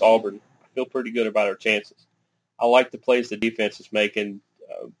 yards against Auburn, I feel pretty good about our chances. I like the plays the defense is making.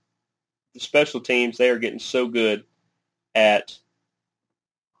 The special teams, they are getting so good at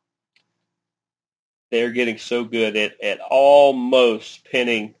almost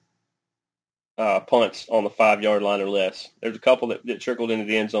pinning punts on the 5-yard line or less. There's a couple that trickled into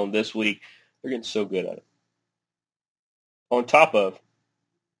the end zone this week. They're getting so good at it. On top of,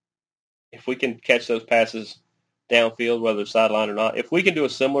 if we can catch those passes downfield, whether sideline or not, if we can do a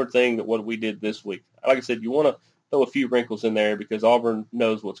similar thing that what we did this week, like I said, you want to throw a few wrinkles in there because Auburn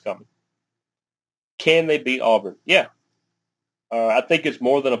knows what's coming. Can they beat Auburn? Yeah. I think it's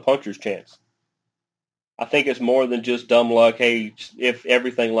more than a puncher's chance. I think it's more than just dumb luck, hey, if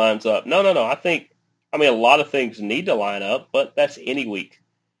everything lines up. No. I mean, a lot of things need to line up, but that's any week.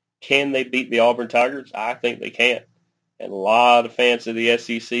 Can they beat the Auburn Tigers? I think they can. And a lot of fans of the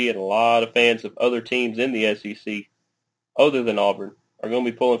SEC and a lot of fans of other teams in the SEC other than Auburn are going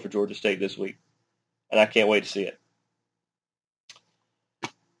to be pulling for Georgia State this week. And I can't wait to see it.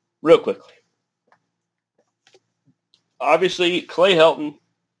 Real quickly. Obviously, Clay Helton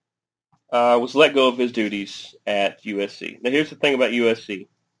was let go of his duties at USC. Now, here's the thing about USC.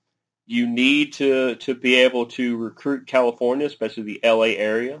 You need to be able to recruit California, especially the L.A.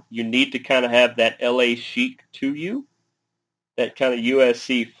 area. You need to kind of have that L.A. chic to you, that kind of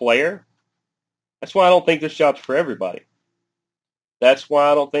USC flair. That's why I don't think this job's for everybody. That's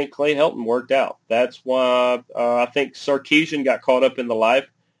why I don't think Clay Helton worked out. That's why I think Sarkisian got caught up in the life.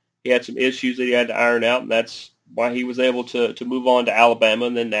 He had some issues that he had to iron out, and that's why he was able to move on to Alabama,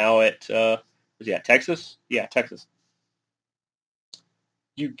 and then now at was he at Texas? Yeah, Texas.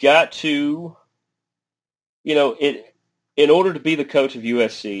 You got to, in order to be the coach of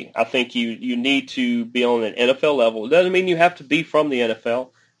USC, I think you need to be on an NFL level. It doesn't mean you have to be from the NFL.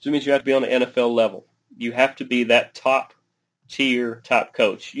 It just means you have to be on an NFL level. You have to be that top-tier type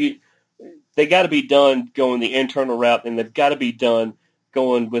coach. They got to be done going the internal route, and they've got to be done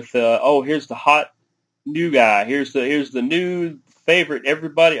going with, here's the hot new guy. Here's the new favorite.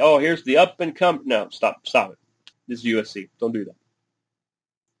 Everybody. Oh, here's the up and come. No, stop it. This is USC. Don't do that.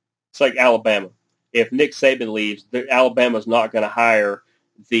 It's like Alabama. If Nick Saban leaves, Alabama's not going to hire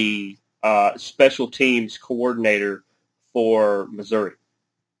the special teams coordinator for Missouri.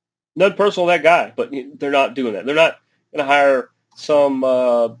 Nothing personal to that guy, but they're not doing that. They're not going to hire some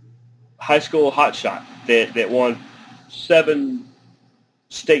high school hotshot that won 7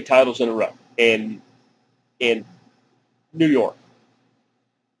 state titles in a row in New York,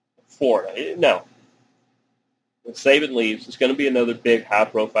 Florida. No. When Saban leaves, it's going to be another big,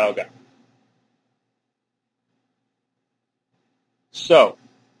 high-profile guy. So,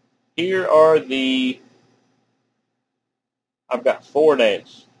 here are I've got 4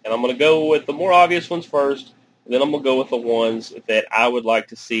 names, and I'm going to go with the more obvious ones first, and then I'm going to go with the ones that I would like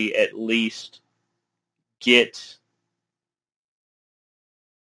to see at least get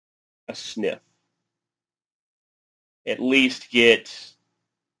a sniff. At least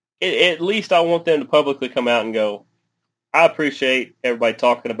I want them to publicly come out and go, I appreciate everybody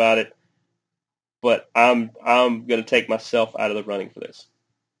talking about it, but I'm going to take myself out of the running for this.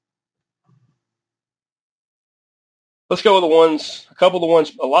 Let's go with a couple of the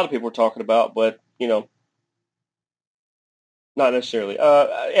ones a lot of people are talking about, but, not necessarily.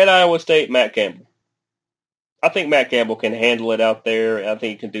 At Iowa State, Matt Campbell. I think Matt Campbell can handle it out there. I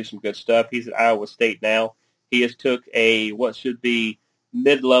think he can do some good stuff. He's at Iowa State now. He has took what should be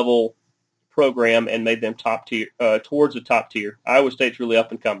mid-level program and made them top tier, towards the top tier. Iowa State's really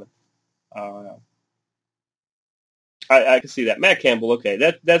up and coming. I can see that. Matt Campbell, okay,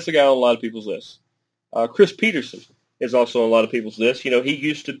 that's the guy on a lot of people's lists. Chris Peterson is also on a lot of people's lists. He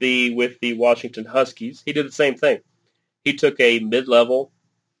used to be with the Washington Huskies. He did the same thing. He took a mid-level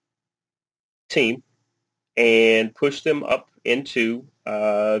team and pushed them up into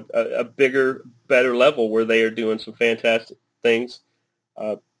a bigger, better level where they are doing some fantastic things.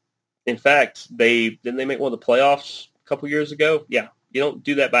 In fact, didn't they make one of the playoffs a couple years ago? Yeah, you don't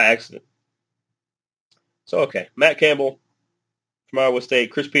do that by accident. So, okay, Matt Campbell from Iowa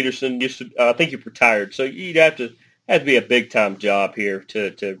State. Chris Peterson I think he retired, so you'd have to be a big-time job here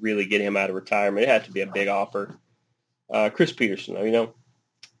to really get him out of retirement. It had to be a big offer. Chris Peterson,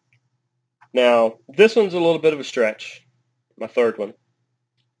 Now, this one's a little bit of a stretch, my third one,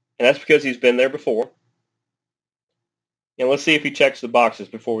 and that's because he's been there before. And let's see if he checks the boxes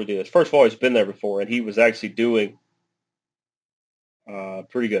before we do this. First of all, he's been there before, and he was actually doing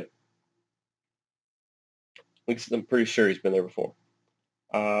pretty good. I'm pretty sure he's been there before.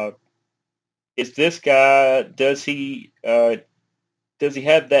 Is this guy? Does he have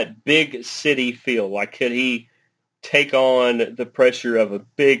that big city feel? Like, could he take on the pressure of a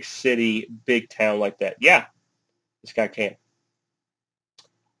big city, big town like that? Yeah, this guy can.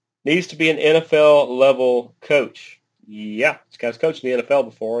 Needs to be an NFL level coach. Yeah, this guy's coached in the NFL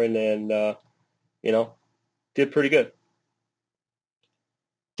before, and then did pretty good.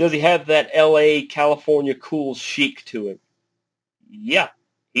 Does he have that L.A., California cool chic to him? Yeah,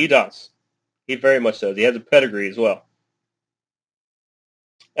 he does. He very much does. He has a pedigree as well.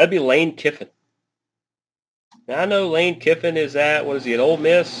 That'd be Lane Kiffin. Now, I know Lane Kiffin is at Ole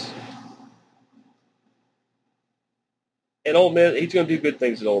Miss? At Ole Miss, he's going to do good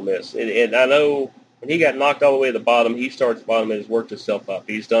things at Ole Miss. And I know when he got knocked all the way to the bottom, he starts bottom and has worked himself up.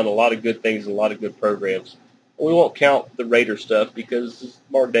 He's done a lot of good things and a lot of good programs. We won't count the Raider stuff because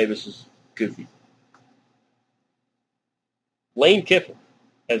Mark Davis is goofy. Lane Kiffin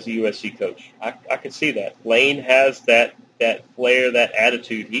as the USC coach. I could see that. Lane has that flair, that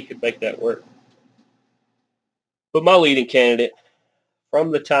attitude. He could make that work. But my leading candidate,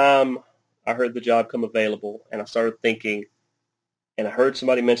 from the time I heard the job come available and I started thinking, and I heard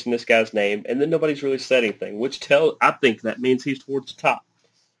somebody mention this guy's name, and then nobody's really said anything, I think that means he's towards the top.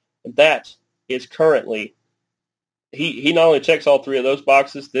 And that is currently, he not only checks all 3 of those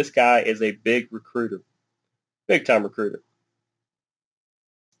boxes, this guy is a big recruiter, big-time recruiter.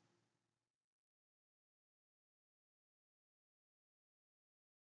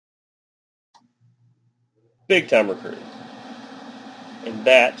 Big-time recruiter. And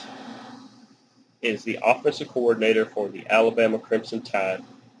that is the offensive coordinator for the Alabama Crimson Tide,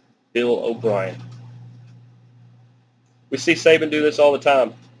 Bill O'Brien. We see Saban do this all the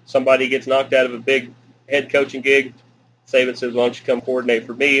time. Somebody gets knocked out of a big head coaching gig. Saban says, why don't you come coordinate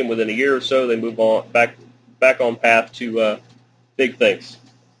for me? And within a year or so, they move on back on path to big things.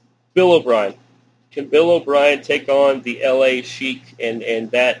 Bill O'Brien. Can Bill O'Brien take on the L.A. chic and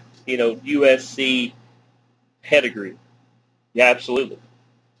that, USC pedigree? Yeah, absolutely.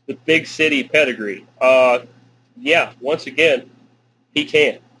 The big city pedigree. Yeah, once again, he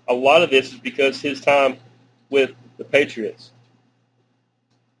can. A lot of this is because his time with the Patriots,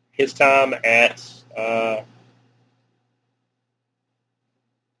 his time at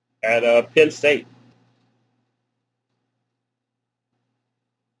Penn State.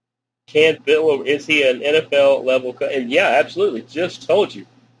 Is he an NFL level coach? And yeah, absolutely. Just told you.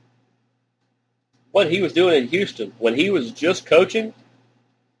 What he was doing in Houston, when he was just coaching,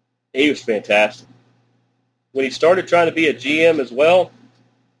 he was fantastic. When he started trying to be a GM as well,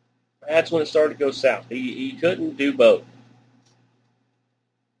 that's when it started to go south. He couldn't do both.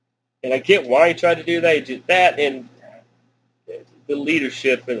 And I get why he tried to do that. Just that and the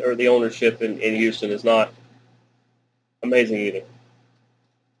leadership or the ownership in Houston is not amazing either.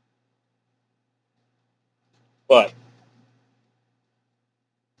 But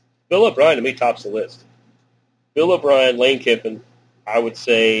Bill O'Brien, to me, tops the list. Bill O'Brien, Lane Kiffin, I would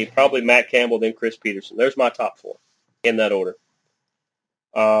say probably Matt Campbell, then Chris Peterson. There's my top four in that order.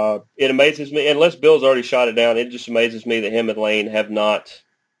 It amazes me, unless Bill's already shot it down, it just amazes me that him and Lane have not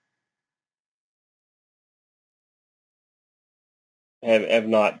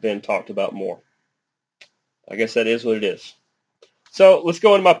been talked about more. I guess that is what it is. So let's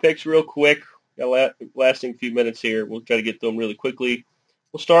go into my picks real quick. Got lasting a few minutes here. We'll try to get through them really quickly.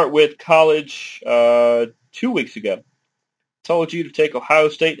 We'll start with college 2 weeks ago. Told you to take Ohio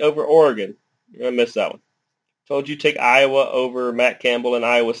State over Oregon. I missed that one. Told you to take Iowa over Matt Campbell and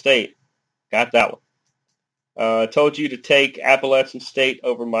Iowa State. Got that one. Told you to take Appalachian State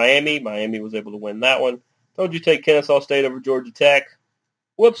over Miami. Miami was able to win that one. Told you to take Kennesaw State over Georgia Tech.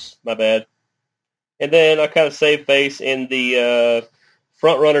 Whoops, my bad. And then I kind of saved face in the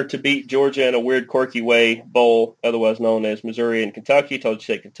front runner to beat Georgia in a weird, quirky way bowl, otherwise known as Missouri and Kentucky. Told you to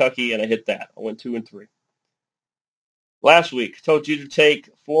take Kentucky, and I hit that. I went 2-3. Last week, told you to take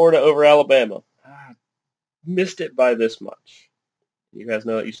Florida over Alabama. Missed it by this much. You guys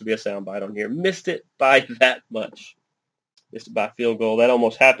know it used to be a soundbite on here. Missed it by that much. Missed it by a field goal. That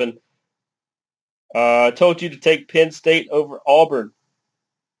almost happened. Told you to take Penn State over Auburn.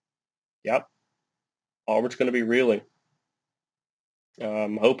 Yep. Auburn's going to be reeling.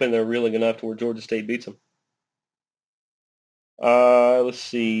 I'm hoping they're reeling enough to where Georgia State beats them. Let's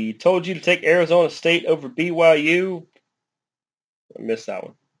see. Told you to take Arizona State over BYU. I missed that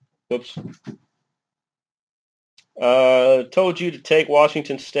one. Oops. Told you to take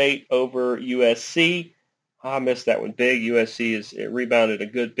Washington State over USC. I missed that one big. USC it rebounded a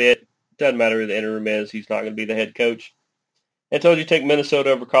good bit. Doesn't matter who the interim is. He's not going to be the head coach. And told you to take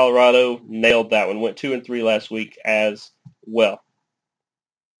Minnesota over Colorado. Nailed that one. Went 2-3 last week as well.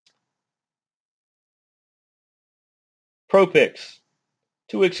 Pro picks.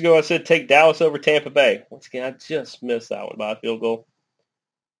 2 weeks ago I said take Dallas over Tampa Bay. Once again, I just missed that one by a field goal.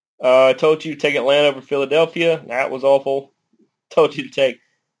 I told you to take Atlanta over Philadelphia. That was awful. Told you to take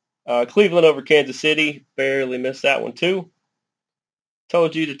Cleveland over Kansas City. Barely missed that one too.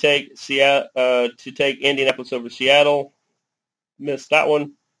 Told you to take Indianapolis over Seattle. Missed that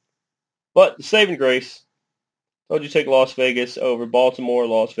one. But the saving grace. Told you to take Las Vegas over Baltimore.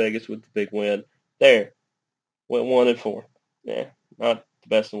 Las Vegas with the big win. There. Went 1-4. Yeah, not the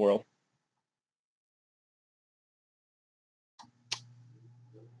best in the world.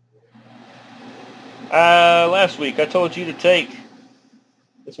 Last week, I told you to take,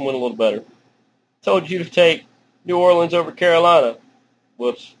 this one went a little better. Told you to take New Orleans over Carolina.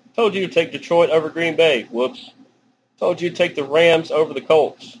 Whoops. Told you to take Detroit over Green Bay. Whoops. Told you to take the Rams over the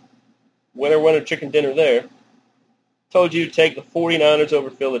Colts. Winner, chicken dinner there. Told you to take the 49ers over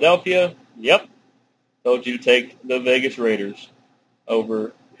Philadelphia. Yep. Told you to take the Vegas Raiders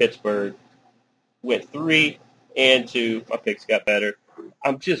over Pittsburgh. Went 3-2. My picks got better.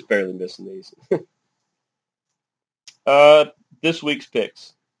 I'm just barely missing these. This week's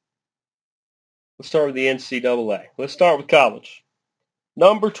picks. Let's start with the NCAA. Let's start with college.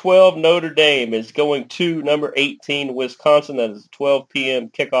 Number 12, Notre Dame is going to number 18, Wisconsin. That is a 12 p.m.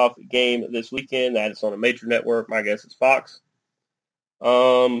 kickoff game this weekend. That is on a major network. My guess is Fox.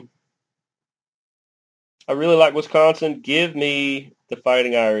 I really like Wisconsin. Give me the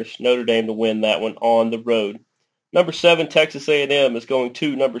Fighting Irish, Notre Dame, to win that one on the road. Number 7, Texas A&M is going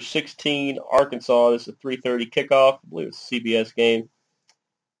to number 16, Arkansas. This is a 3:30 kickoff. I believe it's a CBS game.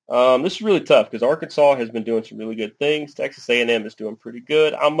 This is really tough because Arkansas has been doing some really good things. Texas A&M is doing pretty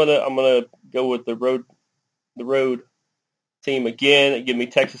good. I'm gonna go with the road team again and give me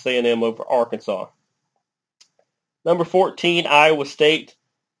Texas A&M over Arkansas. Number 14, Iowa State,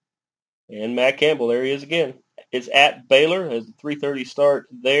 and Matt Campbell. There he is again. It's at Baylor. Has a 3:30 start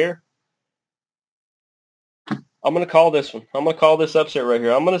there. I'm going to call this one. I'm going to call this upset right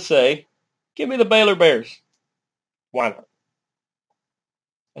here. I'm going to say, give me the Baylor Bears. Why not?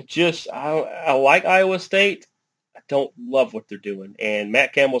 I like Iowa State. I don't love what they're doing. And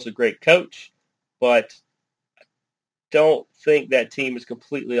Matt Campbell's a great coach, but I don't think that team is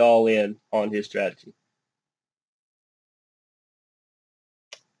completely all in on his strategy.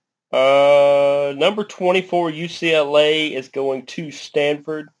 Number 24, UCLA is going to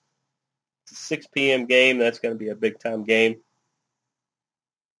Stanford. It's a 6 p.m. game. That's going to be a big-time game.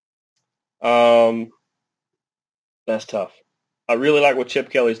 That's tough. I really like what Chip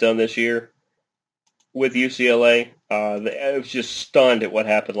Kelly's done this year. with UCLA. I was just stunned at what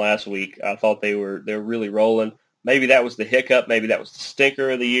happened last week. I thought they're really rolling. Maybe that was the hiccup. Maybe that was the stinker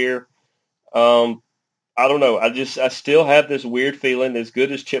of the year. I don't know. I still have this weird feeling. As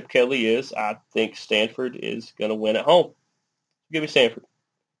good as Chip Kelly is, I think Stanford is going to win at home. Give me Stanford.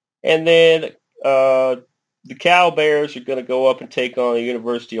 And then the Cal Bears are going to go up and take on the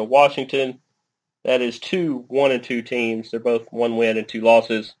University of Washington. That is 2 1-2 teams. They're both 1 win and 2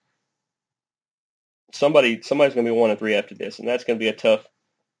 losses. Somebody's going to be 1-3 after this, and that's going to be a tough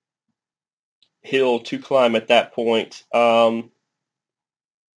hill to climb at that point.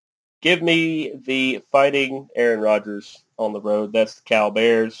 Give me the Fighting Aaron Rodgers on the road. That's the Cal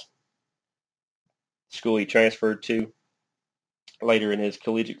Bears, school he transferred to later in his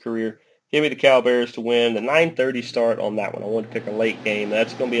collegiate career. Give me the Cal Bears to win. The 9:30 start on that one. I want to pick a late game.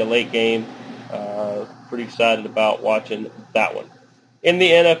 That's going to be a late game. Pretty excited about watching that one. In the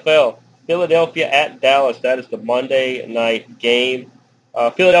NFL, Philadelphia at Dallas. That is the Monday night game.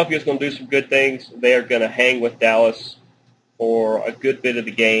 Philadelphia is going to do some good things. They are going to hang with Dallas for a good bit of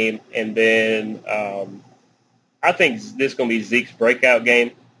the game. And then I think this is going to be Zeke's breakout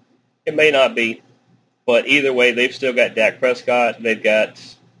game. It may not be. But either way, they've still got Dak Prescott. They've got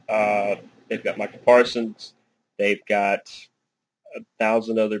Michael Parsons. They've got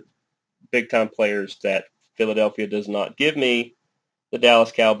 1,000 other big-time players that Philadelphia does not. Give me the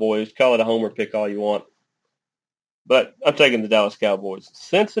Dallas Cowboys. Call it a homer pick all you want. But I'm taking the Dallas Cowboys.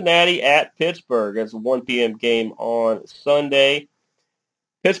 Cincinnati at Pittsburgh. That's a 1 p.m. game on Sunday.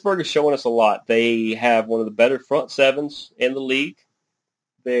 Pittsburgh is showing us a lot. They have one of the better front sevens in the league.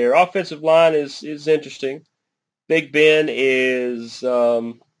 Their offensive line is interesting. Big Ben is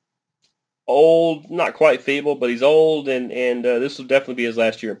old, not quite feeble, but he's old, and this will definitely be his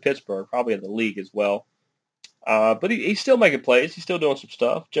last year in Pittsburgh, probably in the league as well. But he's still making plays. He's still doing some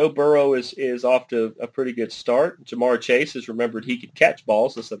stuff. Joe Burrow is off to a pretty good start. Jamar Chase has remembered he could catch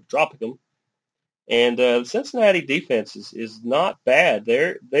balls instead of dropping them. And the Cincinnati defense is not bad.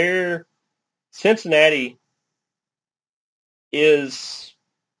 Their Cincinnati is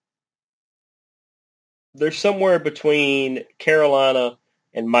they're somewhere between Carolina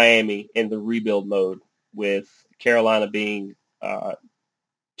and Miami in the rebuild mode, with Carolina being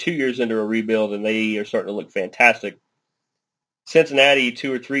 2 years into a rebuild, and they are starting to look fantastic. Cincinnati,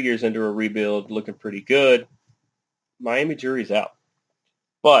 2 or 3 years into a rebuild, looking pretty good. Miami jury's out.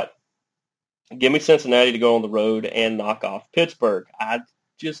 But give me Cincinnati to go on the road and knock off Pittsburgh. I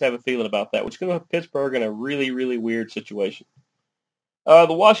just have a feeling about that, which is going to put Pittsburgh in a really, really weird situation.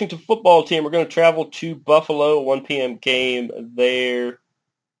 The Washington football team are going to travel to Buffalo, 1 p.m. game there.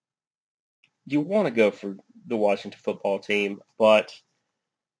 You want to go for the Washington football team, but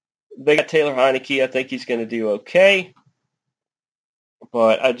they got Taylor Heineke. I think he's going to do okay.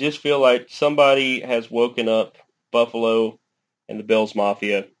 But I just feel like somebody has woken up Buffalo and the Bills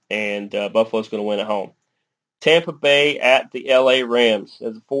Mafia, and Buffalo's going to win at home. Tampa Bay at the LA Rams.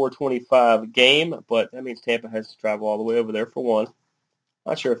 It's a 4:25 game, but that means Tampa has to travel all the way over there for one.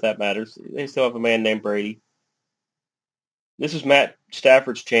 Not sure if that matters. They still have a man named Brady. This is Matt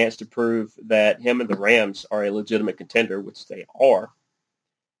Stafford's chance to prove that him and the Rams are a legitimate contender, which they are.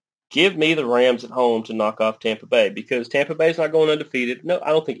 Give me the Rams at home to knock off Tampa Bay, because Tampa Bay is not going undefeated. No, I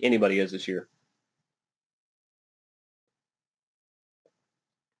don't think anybody is this year.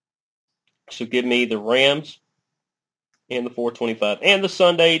 So give me the Rams and the 4:25. And the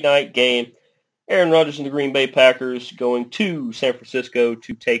Sunday night game, Aaron Rodgers and the Green Bay Packers going to San Francisco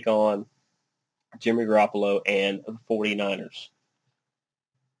to take on Jimmy Garoppolo and the 49ers.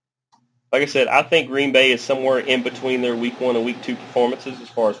 Like I said, I think Green Bay is somewhere in between their Week 1 and Week 2 performances as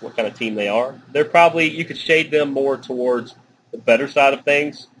far as what kind of team they are. They're probably, you could shade them more towards the better side of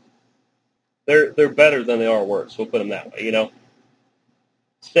things. They're better than they are worse. We'll put them that way,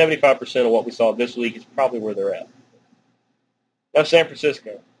 75% of what we saw this week is probably where they're at. Now, San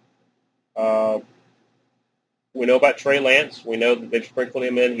Francisco. We know about Trey Lance. We know that they've sprinkled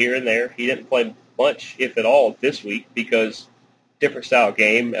him in here and there. He didn't play much, if at all, this week because different style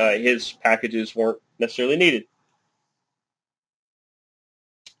game. His packages weren't necessarily needed.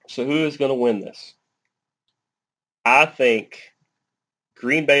 So who is going to win this? I think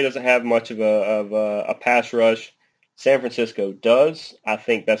Green Bay doesn't have much of a pass rush. San Francisco does. I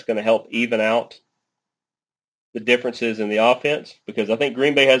think that's going to help even out the differences in the offense, because I think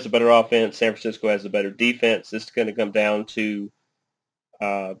Green Bay has the better offense. San Francisco has the better defense. This is going to come down to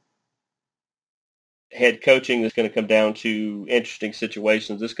head coaching. This is going to come down to interesting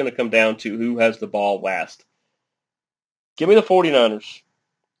situations. This is going to come down to who has the ball last. Give me the 49ers.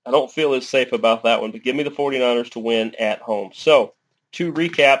 I don't feel as safe about that one, but give me the 49ers to win at home. So to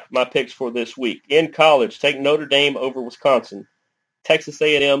recap my picks for this week. In college, take Notre Dame over Wisconsin, Texas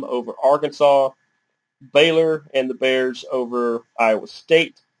A&M over Arkansas, Baylor and the Bears over Iowa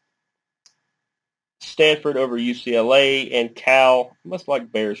State, Stanford over UCLA, and Cal, I must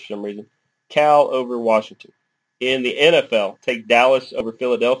like Bears for some reason, Cal over Washington. In the NFL, take Dallas over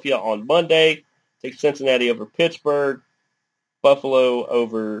Philadelphia on Monday, take Cincinnati over Pittsburgh, Buffalo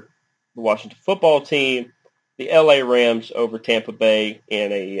over the Washington football team, the LA Rams over Tampa Bay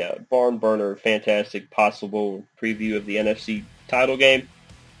in a barn burner, fantastic possible preview of the NFC title game.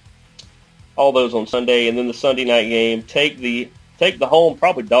 All those on Sunday, and then the Sunday night game, take the home,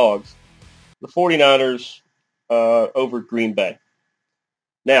 probably dogs, the 49ers over Green Bay.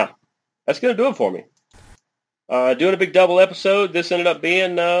 Now, that's going to do it for me. Doing a big double episode. This ended up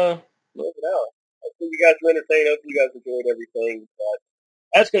being a little bit out. Hopefully you guys were entertained. Hopefully you guys enjoyed everything. But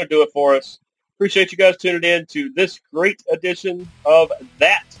that's going to do it for us. Appreciate you guys tuning in to this great edition of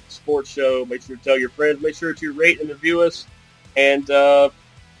That Sports Show. Make sure to tell your friends. Make sure to rate and review us. And have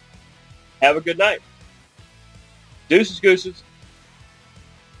a good night. Deuces, gooses.